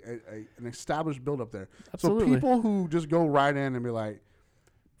there is an established build up there. Absolutely. So people who just go right in and be like,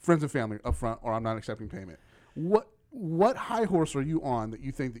 friends and family up front, or I'm not accepting payment. What high horse are you on that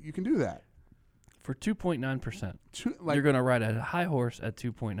you think that you can do that? For 2.9%. Like, You're going to ride a high horse at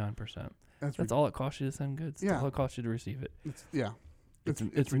 2.9%. That's That's all it costs you to send goods. That's Yeah. all it costs you to receive it. It's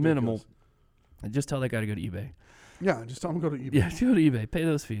minimal. ridiculous. And just tell that guy to go to eBay. Yeah, just tell them to go to eBay. Yeah, go to eBay. Pay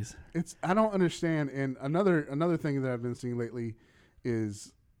those fees. I don't understand. And another thing that I've been seeing lately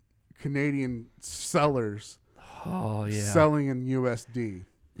is Canadian sellers Oh, yeah. selling in USD.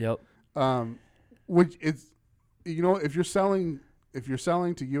 Yep. Which is, you know, if you're selling to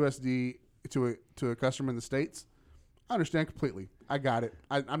USD to a customer in the States, I understand completely. I got it.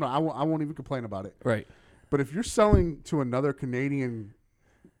 I won't even complain about it. Right. But if you're selling to another Canadian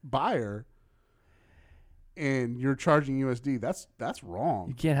buyer and you're charging USD, that's wrong.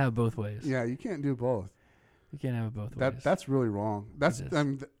 You can't have it both ways. Yeah, you can't do both. You can't have it both ways. That's really wrong. That's It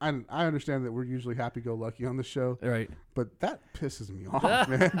is. I understand that we're usually happy-go-lucky on the show, Right. but that pisses me off,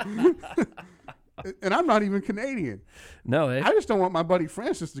 man. And I'm not even Canadian. No, I just don't want my buddy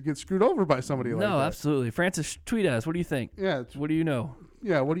Francis to get screwed over by somebody like that. no, absolutely. Francis, tweet us. What do you think? Yeah, What do you know?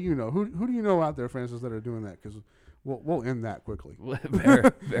 yeah. What do you know? Who do you know out there, Francis, that are doing that? Because we'll end that quickly. very,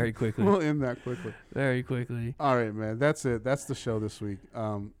 very quickly. We'll end that quickly. Very quickly. All right, man. That's it. That's the show this week.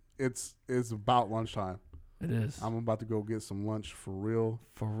 It's about lunchtime. It is. I'm about to go get some lunch for real.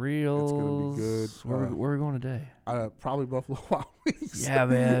 For real. It's gonna be good. Where are we going today? Probably Buffalo Wild Wings. Yeah,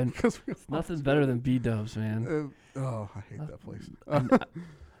 man. 'Cause Nothing better than B-dubs, man. I hate that place.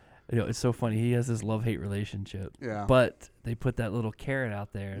 You know, it's so funny. He has this love-hate relationship. Yeah. But they put that little carrot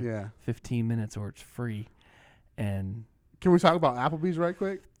out there. Yeah. 15 minutes or it's free. And Can we talk about Applebee's right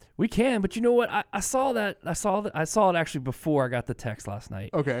quick? we can, but you know what? I saw that. I saw it actually before I got the text last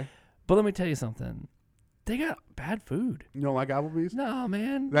night. Okay. But let me tell you something. They got bad food. You don't like Applebee's? No,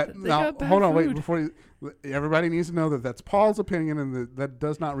 man. They got now bad hold on, food. wait. Before everybody needs to know that that's Paul's opinion, and that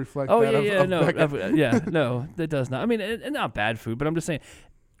does not reflect. Oh, that yeah, of no. Beckett. Yeah, no, that does not. I mean, and not bad food, but I'm just saying,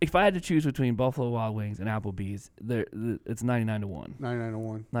 if I had to choose between Buffalo Wild Wings and Applebee's, it's 99-1.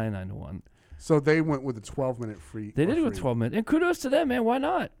 99-1. 99-1. So they went with a 12-minute free. They did it free. with 12 minutes. And kudos to them, man. Why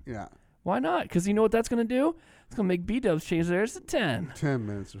not? Yeah. Why not? Because you know what that's going to do? It's going to make B-dubs change theirs to 10. 10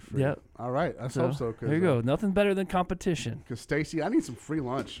 minutes of free. Yep. All right. Let's hope so. There you go. Nothing better than competition. Because Stacy, I need some free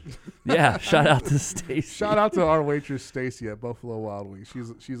lunch. Yeah. Shout out to Stacy. Shout out to our waitress Stacy at Buffalo Wild Wings.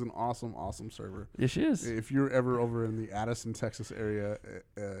 She's an awesome server. Yes, she is. If you're ever over in the Addison, Texas area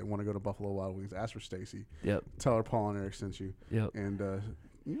and want to go to Buffalo Wild Wings, ask for Stacy. Yep. Tell her Paul and Eric sent you. Yep. And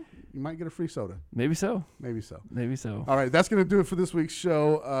you might get a free soda. Maybe so. Maybe so. Maybe so. All right, that's going to do it for this week's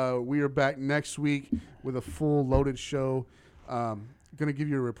show. We are back next week with a full loaded show. Going to give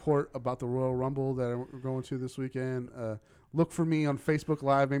you a report about the Royal Rumble that we're going to this weekend. Look for me on Facebook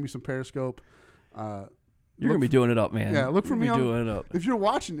Live, maybe some Periscope. You're gonna be doing it up, man. Yeah, look for me You're on, doing it up. If you're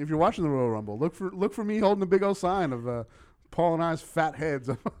watching the Royal Rumble, look for me holding a big old sign of Paul and I's fat heads.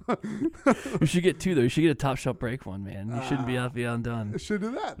 You should get two though. You should get a Top Shelf Break one, man. You shouldn't be undone. Should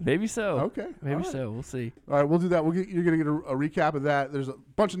do that. Maybe so. Okay. Maybe All right. so. We'll see. All right, we'll do that. You're going to get a recap of that. There's a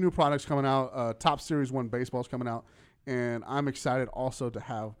bunch of new products coming out. Top Series 1 baseball's coming out. And I'm excited also to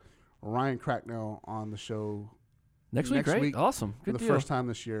have Ryan Cracknell on the show Next week, great. Awesome. for Good the deal. first time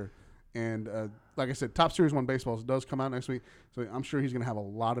this year. And like I said, Top Series 1 baseball does come out next week. So I'm sure he's going to have a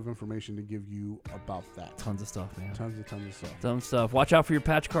lot of information to give you about that. Tons of stuff, man. Tons of stuff. Tons of stuff. Watch out for your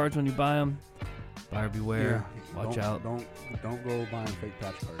patch cards when you buy them. Buyer beware. Watch out. Don't go buying fake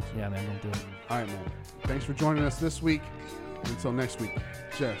patch cards. Yeah, man. Don't do it. All right, man. Thanks for joining us this week. Until next week,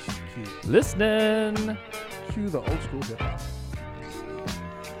 just keep Listening. cue the old school hip hop.